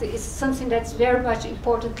contact is something that's very much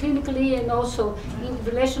important clinically and also in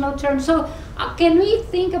relational terms. So can we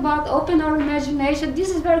think about open our imagination? This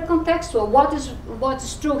is very contextual. What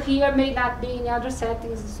is true here may not be in other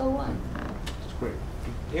settings and so on. That's great.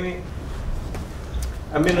 Amy,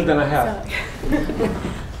 a minute and a half.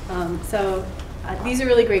 These are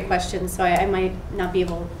really great questions, so I might not be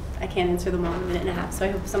able, I can't answer them all in a minute and a half, so I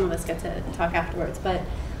hope some of us get to talk afterwards. But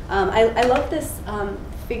I love this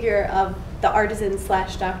figure of the artisan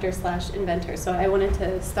 / doctor / inventor, so I wanted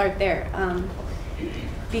to start there.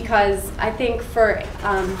 Because I think for,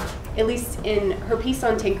 at least in her piece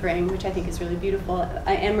on tinkering, which I think is really beautiful,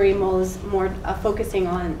 Anne-Marie Moll is more focusing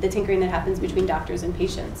on the tinkering that happens between doctors and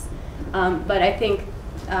patients. But I think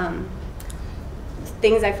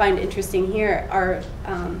things I find interesting here are,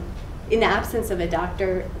 in the absence of a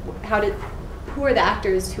doctor, who are the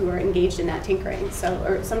actors who are engaged in that tinkering? So,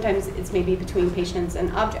 or sometimes it's maybe between patients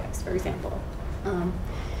and objects, for example. So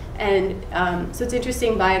it's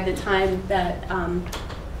interesting, by the time that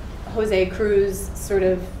Jose Cruz sort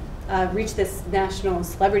of reached this national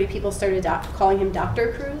celebrity, people started calling him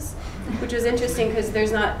Dr. Cruz, which was interesting because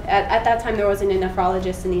there's not, at that time there wasn't a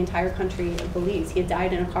nephrologist in the entire country of Belize. He had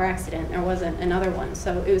died in a car accident, there wasn't another one.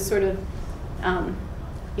 So it was sort of,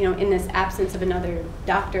 you know, in this absence of another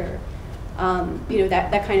doctor, you know,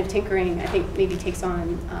 that kind of tinkering I think maybe takes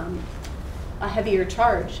on a heavier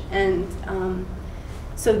charge. And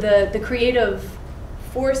so the creative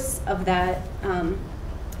force of that,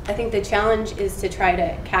 I think the challenge is to try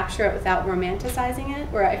to capture it without romanticizing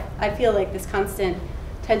it, where I feel like this constant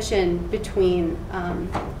tension between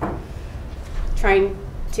trying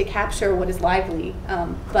to capture what is lively,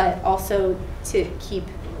 but also to keep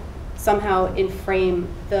somehow in frame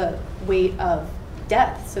the weight of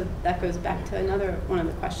death. So that goes back to another one of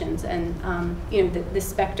the questions, and you know, the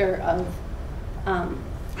specter of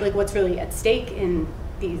like what's really at stake in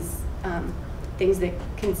these things that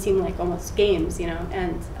can seem like almost games, you know,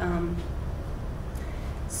 and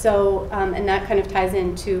and that kind of ties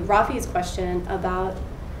into Rafi's question about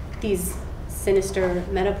these sinister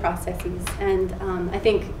meta processes, and I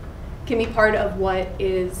think can be part of what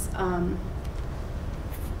is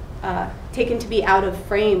taken to be out of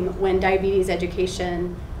frame when diabetes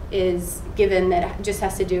education is given, that just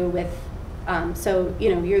has to do with so,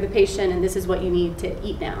 you know, you're the patient and this is what you need to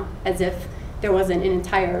eat now, as if there wasn't an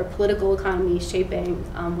entire political economy shaping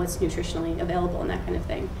what's nutritionally available and that kind of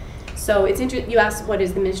thing. So it's interesting, you asked what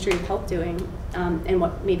is the Ministry of Health doing, and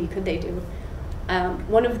what maybe could they do.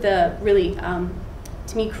 One of the really, to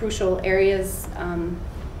me, crucial areas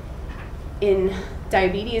in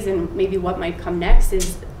diabetes and maybe what might come next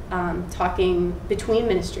is talking between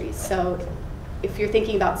ministries. So if you're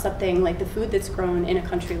thinking about something like the food that's grown in a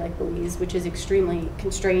country like Belize, which is extremely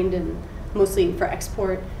constrained and mostly for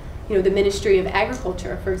export, you know, the Ministry of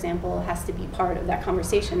Agriculture, for example, has to be part of that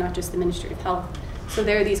conversation, not just the Ministry of Health. So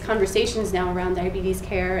there are these conversations now around diabetes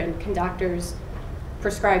care, and can doctors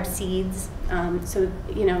prescribe seeds? So,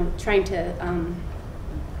 you know, trying to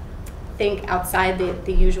think outside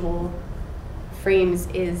the usual frames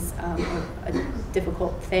is a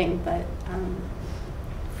difficult thing, but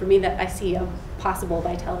for me, that I see a possible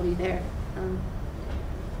vitality there.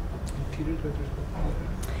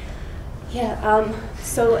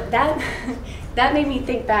 So that made me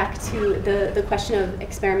think back to the question of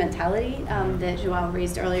experimentality that Joao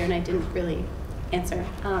raised earlier, and I didn't really answer.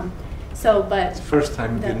 But it's the first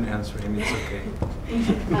time you didn't answer him. It's okay.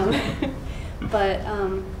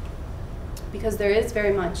 Because there is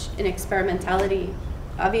very much an experimentality,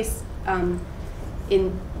 obvious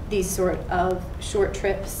in these sort of short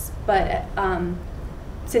trips, but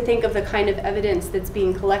to think of the kind of evidence that's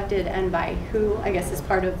being collected and by who, I guess, is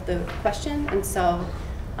part of the question. And so,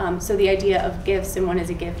 so the idea of gifts and when is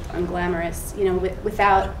a gift unglamorous, you know,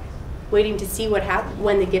 without waiting to see what happens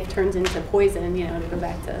when the gift turns into poison, you know, to go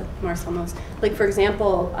back to Marcelmo's. Like, for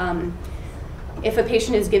example, if a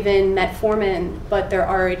patient is given metformin, but they're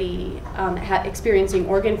already experiencing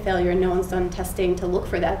organ failure and no one's done testing to look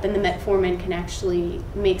for that, then the metformin can actually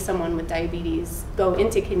make someone with diabetes go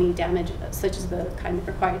into kidney damage, such as the kind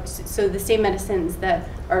required. So the same medicines that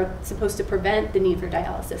are supposed to prevent the need for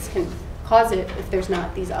dialysis can cause it if there's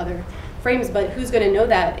not these other frames. But who's going to know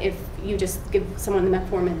that if you just give someone the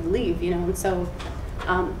metformin and leave, you know? And so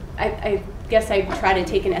I guess I try to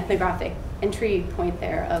take an ethnographic entry point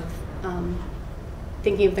there of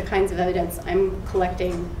thinking of the kinds of evidence I'm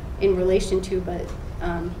collecting in relation to, but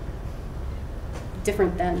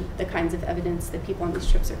different than the kinds of evidence that people on these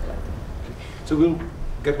trips are collecting. So we'll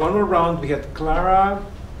get one more round. We had Clara,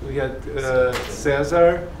 we had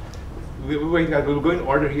Cesar. We'll go in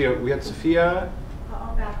order here. We had Sophia.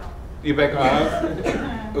 I'll back up. You back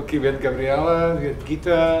off. Okay, we had Gabriela, we had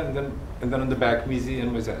Gita, and then on the back, Mizi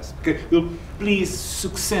and Moises. Okay, we'll please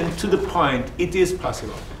succinct to the point. It is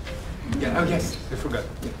possible. Yeah. Oh yes, I forgot.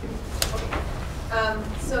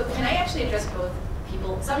 So can I actually address both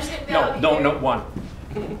people? So I'm just gonna No, one.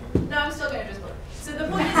 No, I'm still gonna address both. So the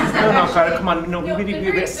point is that No, Clara, come on. No, we need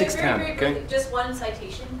to be at 6:10. Okay. Just one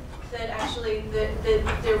citation that actually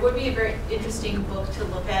there would be a very interesting book to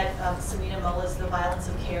look at. Samina Mullah's The Violence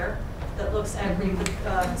of Care, that looks at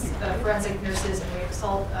forensic nurses and rape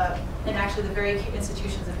assault, and actually the very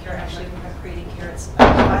institutions of care actually have created care it's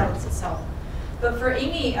violence itself. But for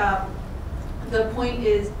Amy, the point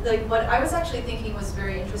is, like, what I was actually thinking was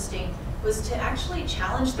very interesting was to actually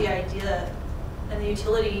challenge the idea and the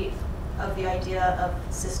utility of the idea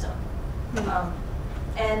of system.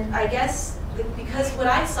 And I guess because what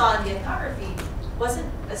I saw in the ethnography wasn't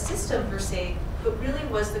a system per se, but really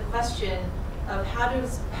was the question of how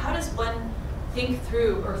does one think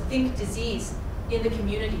through or think disease in the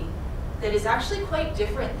community that is actually quite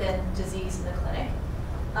different than disease in the clinic.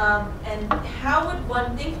 And how would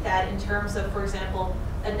one think that in terms of, for example,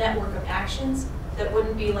 a network of actions that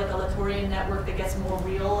wouldn't be like a Latourian network that gets more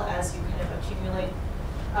real as you kind of accumulate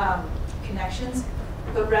connections,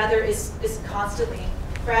 but rather is constantly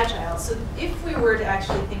fragile. So if we were to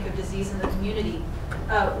actually think of disease in the community,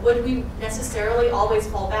 would we necessarily always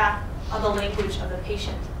fall back on the language of the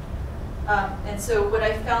patient? And so what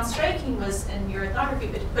I found striking was in your ethnography,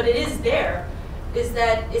 but it is there, is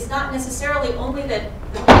that it's not necessarily only that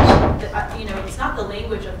the patient, you know, it's not the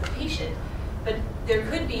language of the patient, but there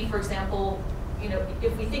could be, for example, you know,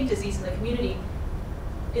 if we think disease in the community,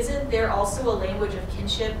 isn't there also a language of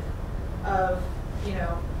kinship, of, you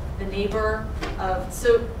know, the neighbor, of,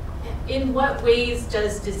 so in what ways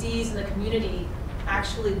does disease in the community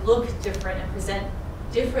actually look different and present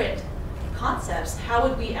different concepts? How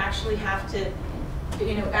would we actually have to,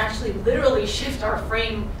 you know, actually literally shift our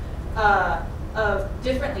frame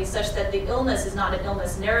differently, such that the illness is not an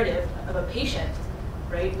illness narrative of a patient,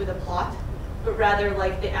 right, with a plot, but rather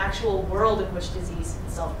like the actual world in which disease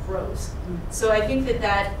itself grows. So I think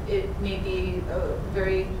that it may be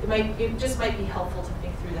it just might be helpful to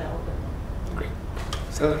think through that a little bit more. Great.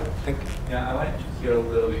 So, thank you. Yeah, I wanted to hear a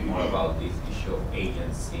little bit more about this issue of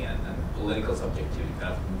agency and political subjectivity,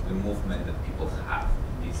 kind of the movement that people have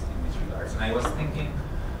in these regards. And I was thinking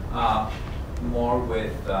more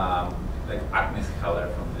with like Agnes Heller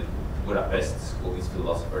from the Budapest School, this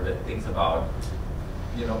philosopher that thinks about,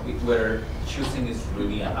 you know, whether choosing is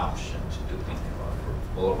really an option to think about for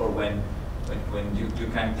people, or when you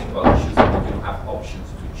can think about choosing when you don't have options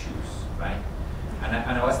to choose, right?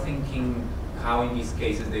 And I was thinking how in these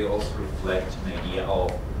cases they also reflect an idea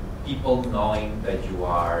of people knowing that you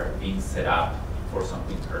are being set up for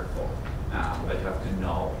something hurtful, but you have to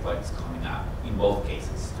know what's coming up in both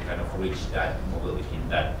cases to kind of reach that mobility and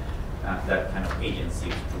that kind of agency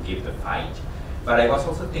to give the fight. But I was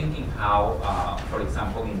also thinking how, for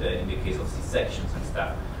example, in the case of C-sections and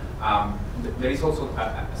stuff, there is also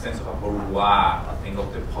a sense of a bourgeois thing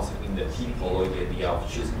of the positive in the people, or the idea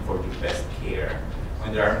of choosing for your best care,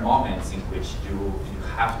 when there are moments in which you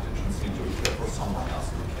have to transmit your care for someone else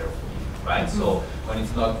to care for you, right? So when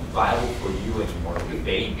it's not viable for you anymore, the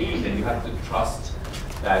baby, then you have to trust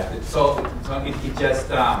that. So it just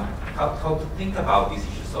how to think about these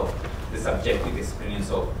issues of the subjective experience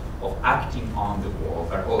of acting on the world,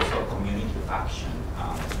 but also community action,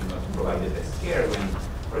 you know, to provide the best care. When,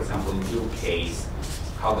 for example, in your case,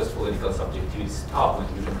 how does political subjectivity stop when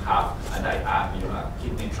you don't have a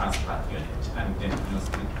kidney transplant unit, and then, you know,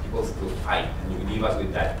 people still fight, and you leave us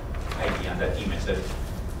with that idea and that image that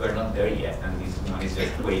we're not there yet, and this woman is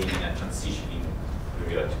just waiting and transitioning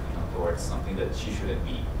period, towards something that she shouldn't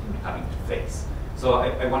be having to face. So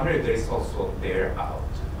I wonder if there is also there out,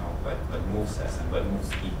 what moves us and what moves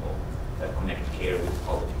people that connect care with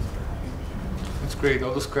politics. That's great.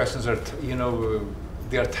 All those questions are,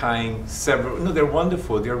 they are tying several. No, they're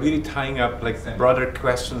wonderful. They're really tying up like broader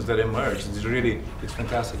questions that emerge. It's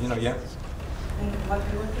fantastic. Yeah. What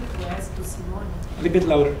I wanted to ask to Simone. A little bit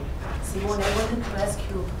louder. Simone, I wanted to ask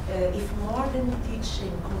you if more than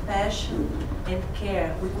teaching compassion and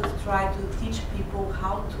care, we could try to teach people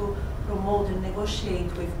how to promote and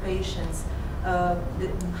negotiate with patients,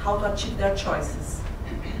 how to achieve their choices.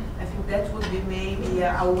 I think that would be maybe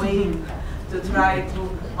a way to try to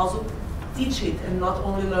also teach it and not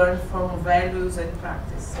only learn from values and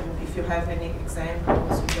practice. And if you have any example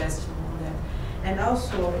or suggestion on that. And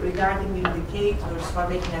also regarding indicators for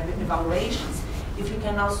making evaluations, if you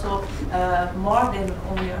can also more than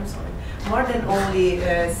only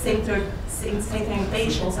centering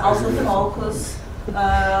patients, also focus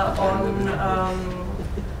on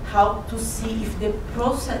how to see if the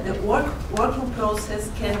process, the working process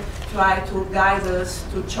can try to guide us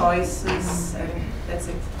to choices, and that's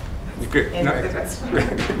it. Okay. No,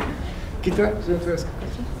 Kita, do you want to ask a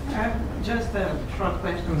question? Just a short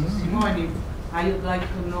question to Simone. I would like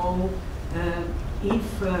to know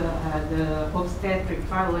if the obstetric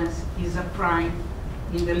violence is a crime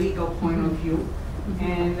in the legal point of view,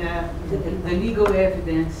 and the legal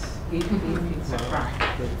evidence if it's a crime.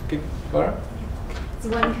 Laura?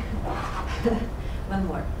 One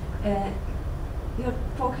more. You're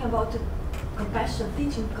talking about compassion,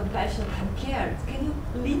 teaching compassion and care. Can you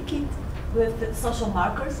link it with the social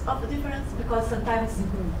markers of the difference? Because sometimes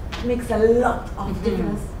it makes a lot of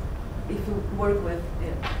difference if you work with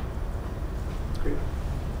it. Great.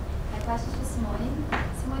 My question to Simone.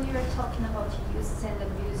 Simone, you were talking about use and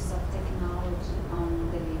abuse of technology on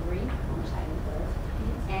delivery, on childbirth,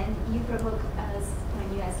 and you provoke us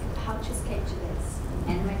when you ask how to schedule this.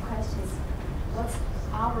 And my question is, what's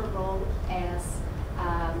our role as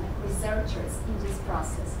researchers in this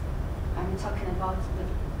process? I'm talking about the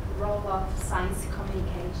role of science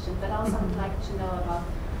communication, but also I would like to know about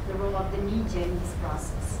the role of the media in this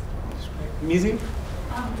process. Mizzy?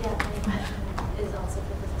 Yeah, my question is also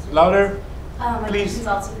for Professor Louder, Denise. My please. question is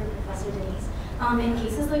also for Professor Denise. In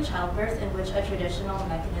cases like childbirth, in which a traditional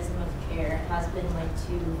mechanism of care has been linked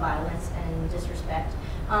to violence and disrespect,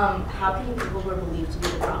 how can people who are believed to be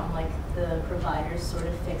the problem, like the providers, sort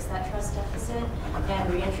of fix that trust deficit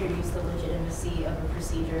and reintroduce the legitimacy of a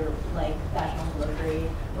procedure like vaginal delivery,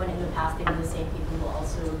 when in the past they were the same people who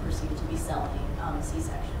also were perceived to be selling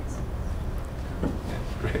C-sections?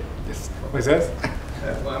 Great. Yes. What's that?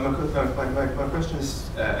 Well, my question is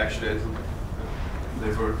actually a little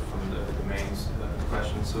divert from the main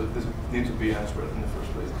question, so it doesn't need to be answered in the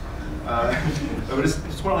first place. But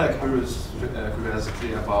it's more like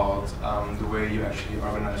curiosity about the way you actually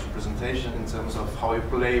organize representation in terms of how you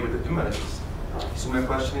play with the images. So my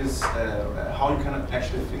question is how you can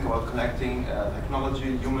actually think about connecting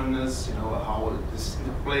technology, humanness, how this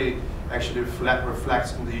interplay actually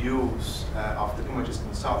reflects on the use of the images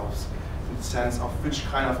themselves, in the sense of which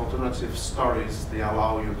kind of alternative stories they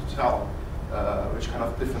allow you to tell, which kind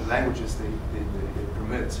of different languages they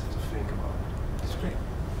permit to think about. That's great.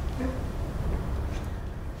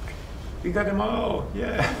 We got them all,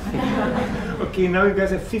 yeah. Okay, now you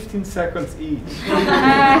guys have 15 seconds each.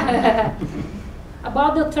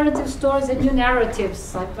 About the alternative stories and new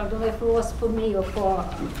narratives, I don't know if it was for me or for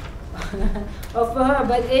her,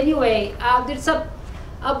 but anyway, there's a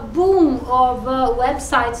boom of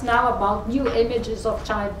websites now about new images of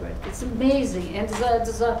childbirth. It's amazing, and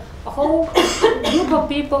there's a whole group of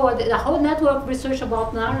people, a whole network of research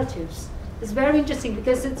about narratives. It's very interesting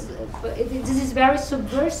because this is very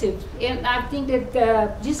subversive, and I think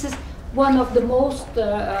that this is one of the most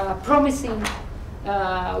promising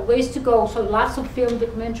ways to go. So lots of film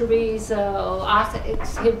documentaries, art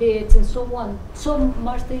exhibits, and so on. So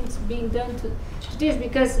much things being done to this,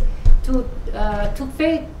 because to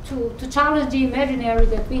challenge the imaginary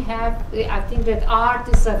that we have, I think that art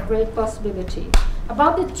is a great possibility.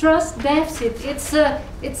 About the trust deficit,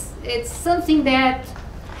 it's something that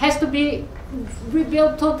has to be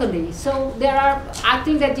rebuilt totally. So I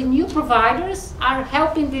think that the new providers are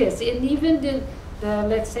helping this, and even the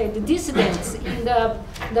let's say the dissidents in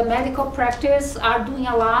the medical practice are doing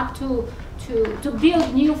a lot to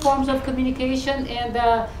build new forms of communication,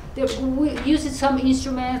 and we use some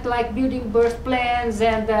instruments like building birth plans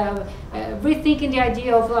and rethinking the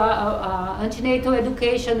idea of antenatal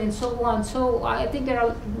education and so on. So I think there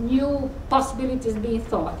are new possibilities being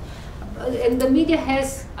thought. and the media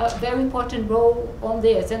has a very important role on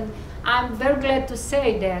this. And I'm very glad to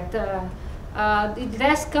say that the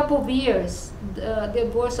last couple of years, there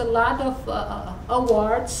was a lot of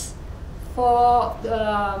awards for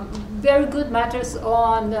very good matters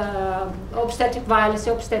on obstetric violence,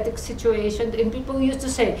 obstetric situation. And people used to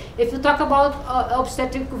say, if you talk about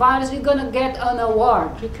obstetric violence, you're going to get an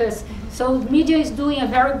award. Because, so media is doing a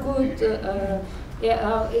very good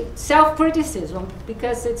self-criticism,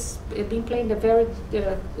 because it's been playing a very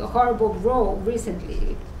horrible role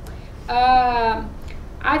recently. I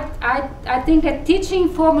think that teaching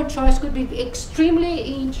informed choice could be extremely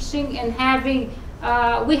interesting, and having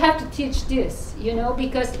we have to teach this, you know,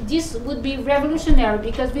 because this would be revolutionary,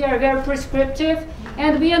 because we are very prescriptive,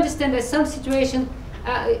 and we understand that some situations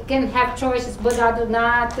can have choices, but other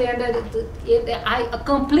not. And I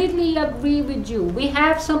completely agree with you. We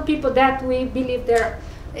have some people that we believe they're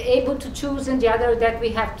able to choose, and the other that we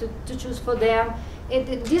have to choose for them.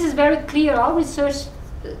 This is very clear. All research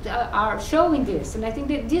are showing this, and I think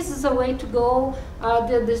that this is a way to go.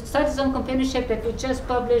 The studies on companionship that we just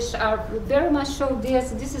published are very much show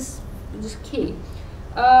this. This is key.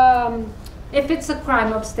 If it's a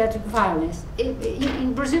crime, obstetric violence,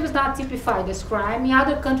 in Brazil it's not typified as crime. In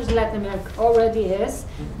other countries in Latin America already is,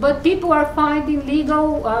 but people are finding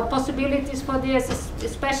legal possibilities for this,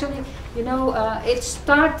 especially, you know, it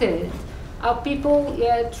started people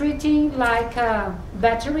treating like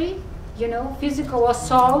battery, you know, physical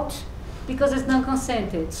assault, because it's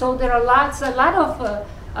non-consented. So there are a lot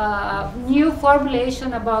of new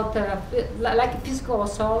formulation about like physical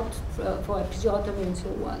assault for episiotomy and so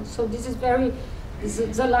on. So this is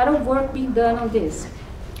there's a lot of work being done on this.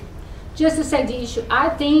 Just to say the issue, I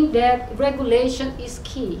think that regulation is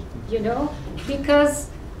key, you know, because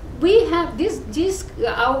we have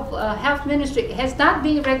our health ministry has not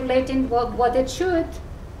been regulating what it should.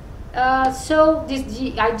 So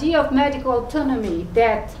the idea of medical autonomy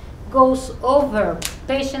that goes over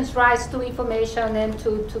patients' rights to information and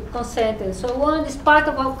to consent and so on is part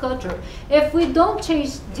of our culture. If we don't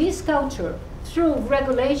change this culture through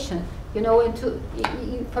regulation, you know, into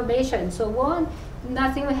information and so on,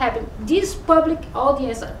 nothing will happen. This public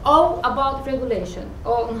audience are all about regulation,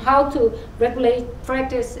 on how to regulate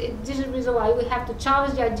practice. This is the reason why we have to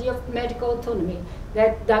challenge the idea of medical autonomy,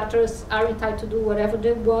 that doctors are entitled to do whatever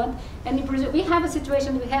they want. And in Brazil, we have a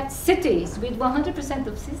situation, we have cities with 100%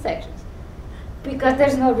 of C-sections, because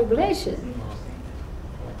there's no regulation.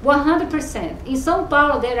 100%. In São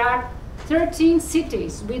Paulo, there are 13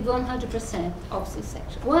 cities with 100% of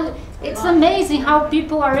C-section. Well, it's amazing how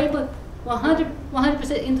people are able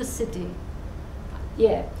 100% in the city.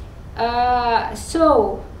 Yeah.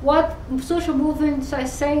 So what social movements are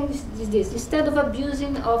saying is this: instead of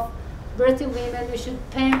abusing of birthing women, we should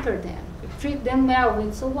pamper them, treat them well,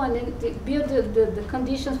 and so on, and build the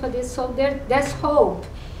conditions for this. So there's hope.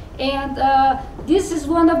 And this is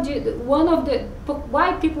one of the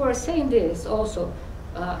why people are saying this also.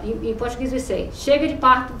 In Portuguese we say, chega de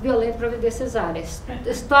parto violento para vender cesárea.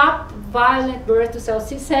 Stop violent birth to cell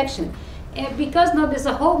C-section. And because now there's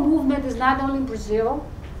a whole movement, it's not only in Brazil,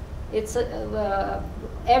 it's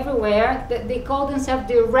everywhere. They call themselves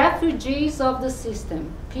the refugees of the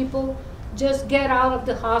system. People just get out of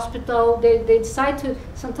the hospital. They decide to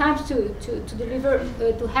sometimes to deliver,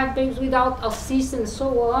 to have babies without assistance and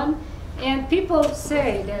so on. And people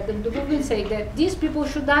say that, the movement say that these people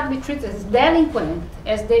should not be treated as delinquent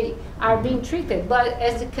as they are being treated, but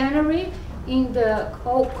as the canary in the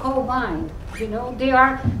coal mine. You know, they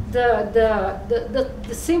are the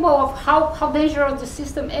symbol of how dangerous the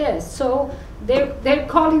system is. So they're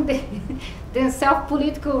calling themselves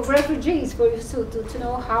political refugees, for you to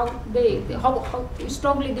know how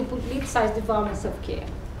strongly they politicize the violence of care.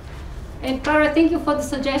 And Clara, thank you for the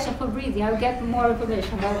suggestion for breathing. I'll get more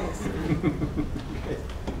information about this.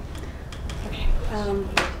 Okay.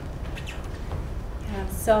 Yeah,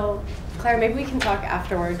 so, Claire, maybe we can talk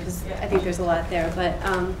afterward, because I think there's a lot there. But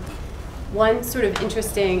one sort of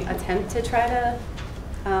interesting attempt to try to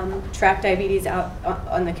track diabetes out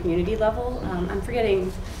on the community level, I'm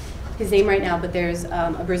forgetting his name right now, but there's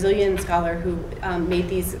a Brazilian scholar who made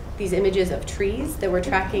these images of trees that were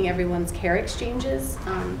tracking everyone's care exchanges,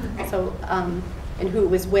 and who it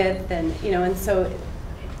was with, and and so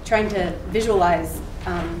trying to visualize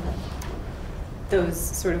those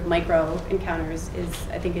sort of micro encounters is,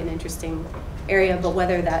 I think, an interesting area. But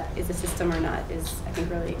whether that is a system or not is, I think,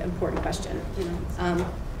 really important question.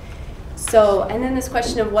 So, and then this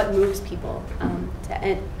question of what moves people to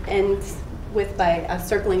end with by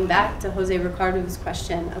circling back to Jose Ricardo's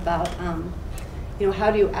question about,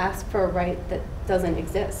 how do you ask for a right that doesn't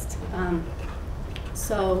exist?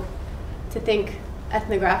 So, think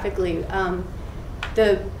ethnographically.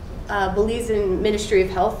 The Belizean Ministry of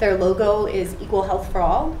Health, their logo is Equal Health for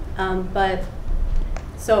All.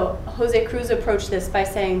 So Jose Cruz approached this by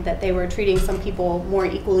saying that they were treating some people more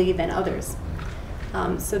equally than others.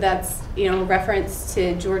 So that's, you know, a reference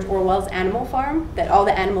to George Orwell's Animal Farm, that all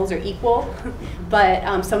the animals are equal,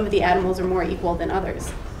 but some of the animals are more equal than others.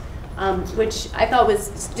 Which I thought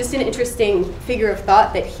was just an interesting figure of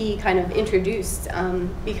thought that he kind of introduced,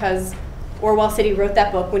 because Orwell said he wrote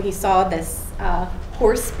that book when he saw this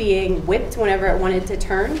horse being whipped whenever it wanted to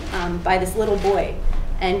turn by this little boy.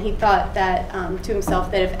 And he thought that to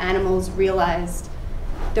himself that if animals realized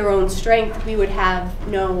their own strength, we would have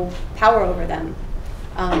no power over them.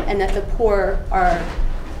 And that the poor are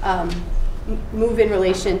move in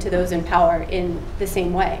relation to those in power in the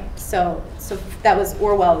same way. So that was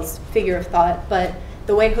Orwell's figure of thought. But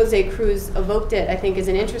the way Jose Cruz evoked it, I think, is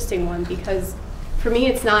an interesting one, because for me,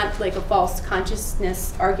 it's not like a false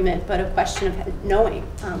consciousness argument, but a question of knowing.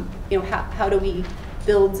 You know, how do we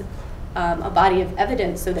build a body of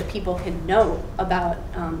evidence so that people can know about,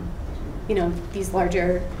 you know, these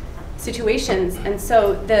larger situations? And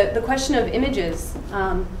so the question of images,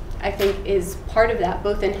 I think, is part of that,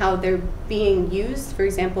 both in how they're being used, for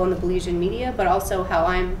example, in the Belizean media, but also how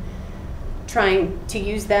I'm trying to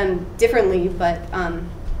use them differently. But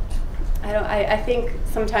I think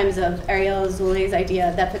sometimes of Ariel Azule's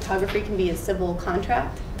idea that photography can be a civil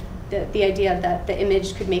contract, the idea that the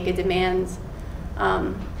image could make a demand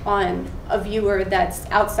on a viewer that's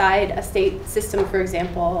outside a state system, for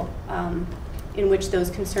example, in which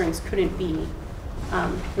those concerns couldn't be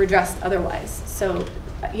redressed otherwise. So,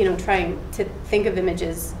 you know, trying to think of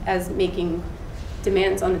images as making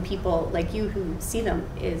demands on the people like you who see them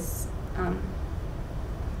is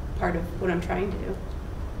part of what I'm trying to do.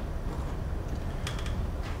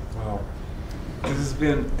 Wow. This has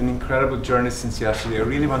been an incredible journey since yesterday. I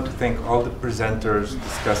really want to thank all the presenters,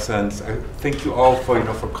 discussants. I thank you all for, you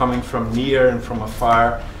know, for coming from near and from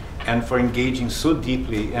afar, and for engaging so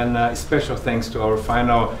deeply. And special thanks to our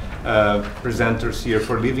final presenters here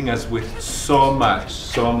for leaving us with so much,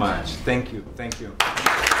 so much. Thank you, thank you.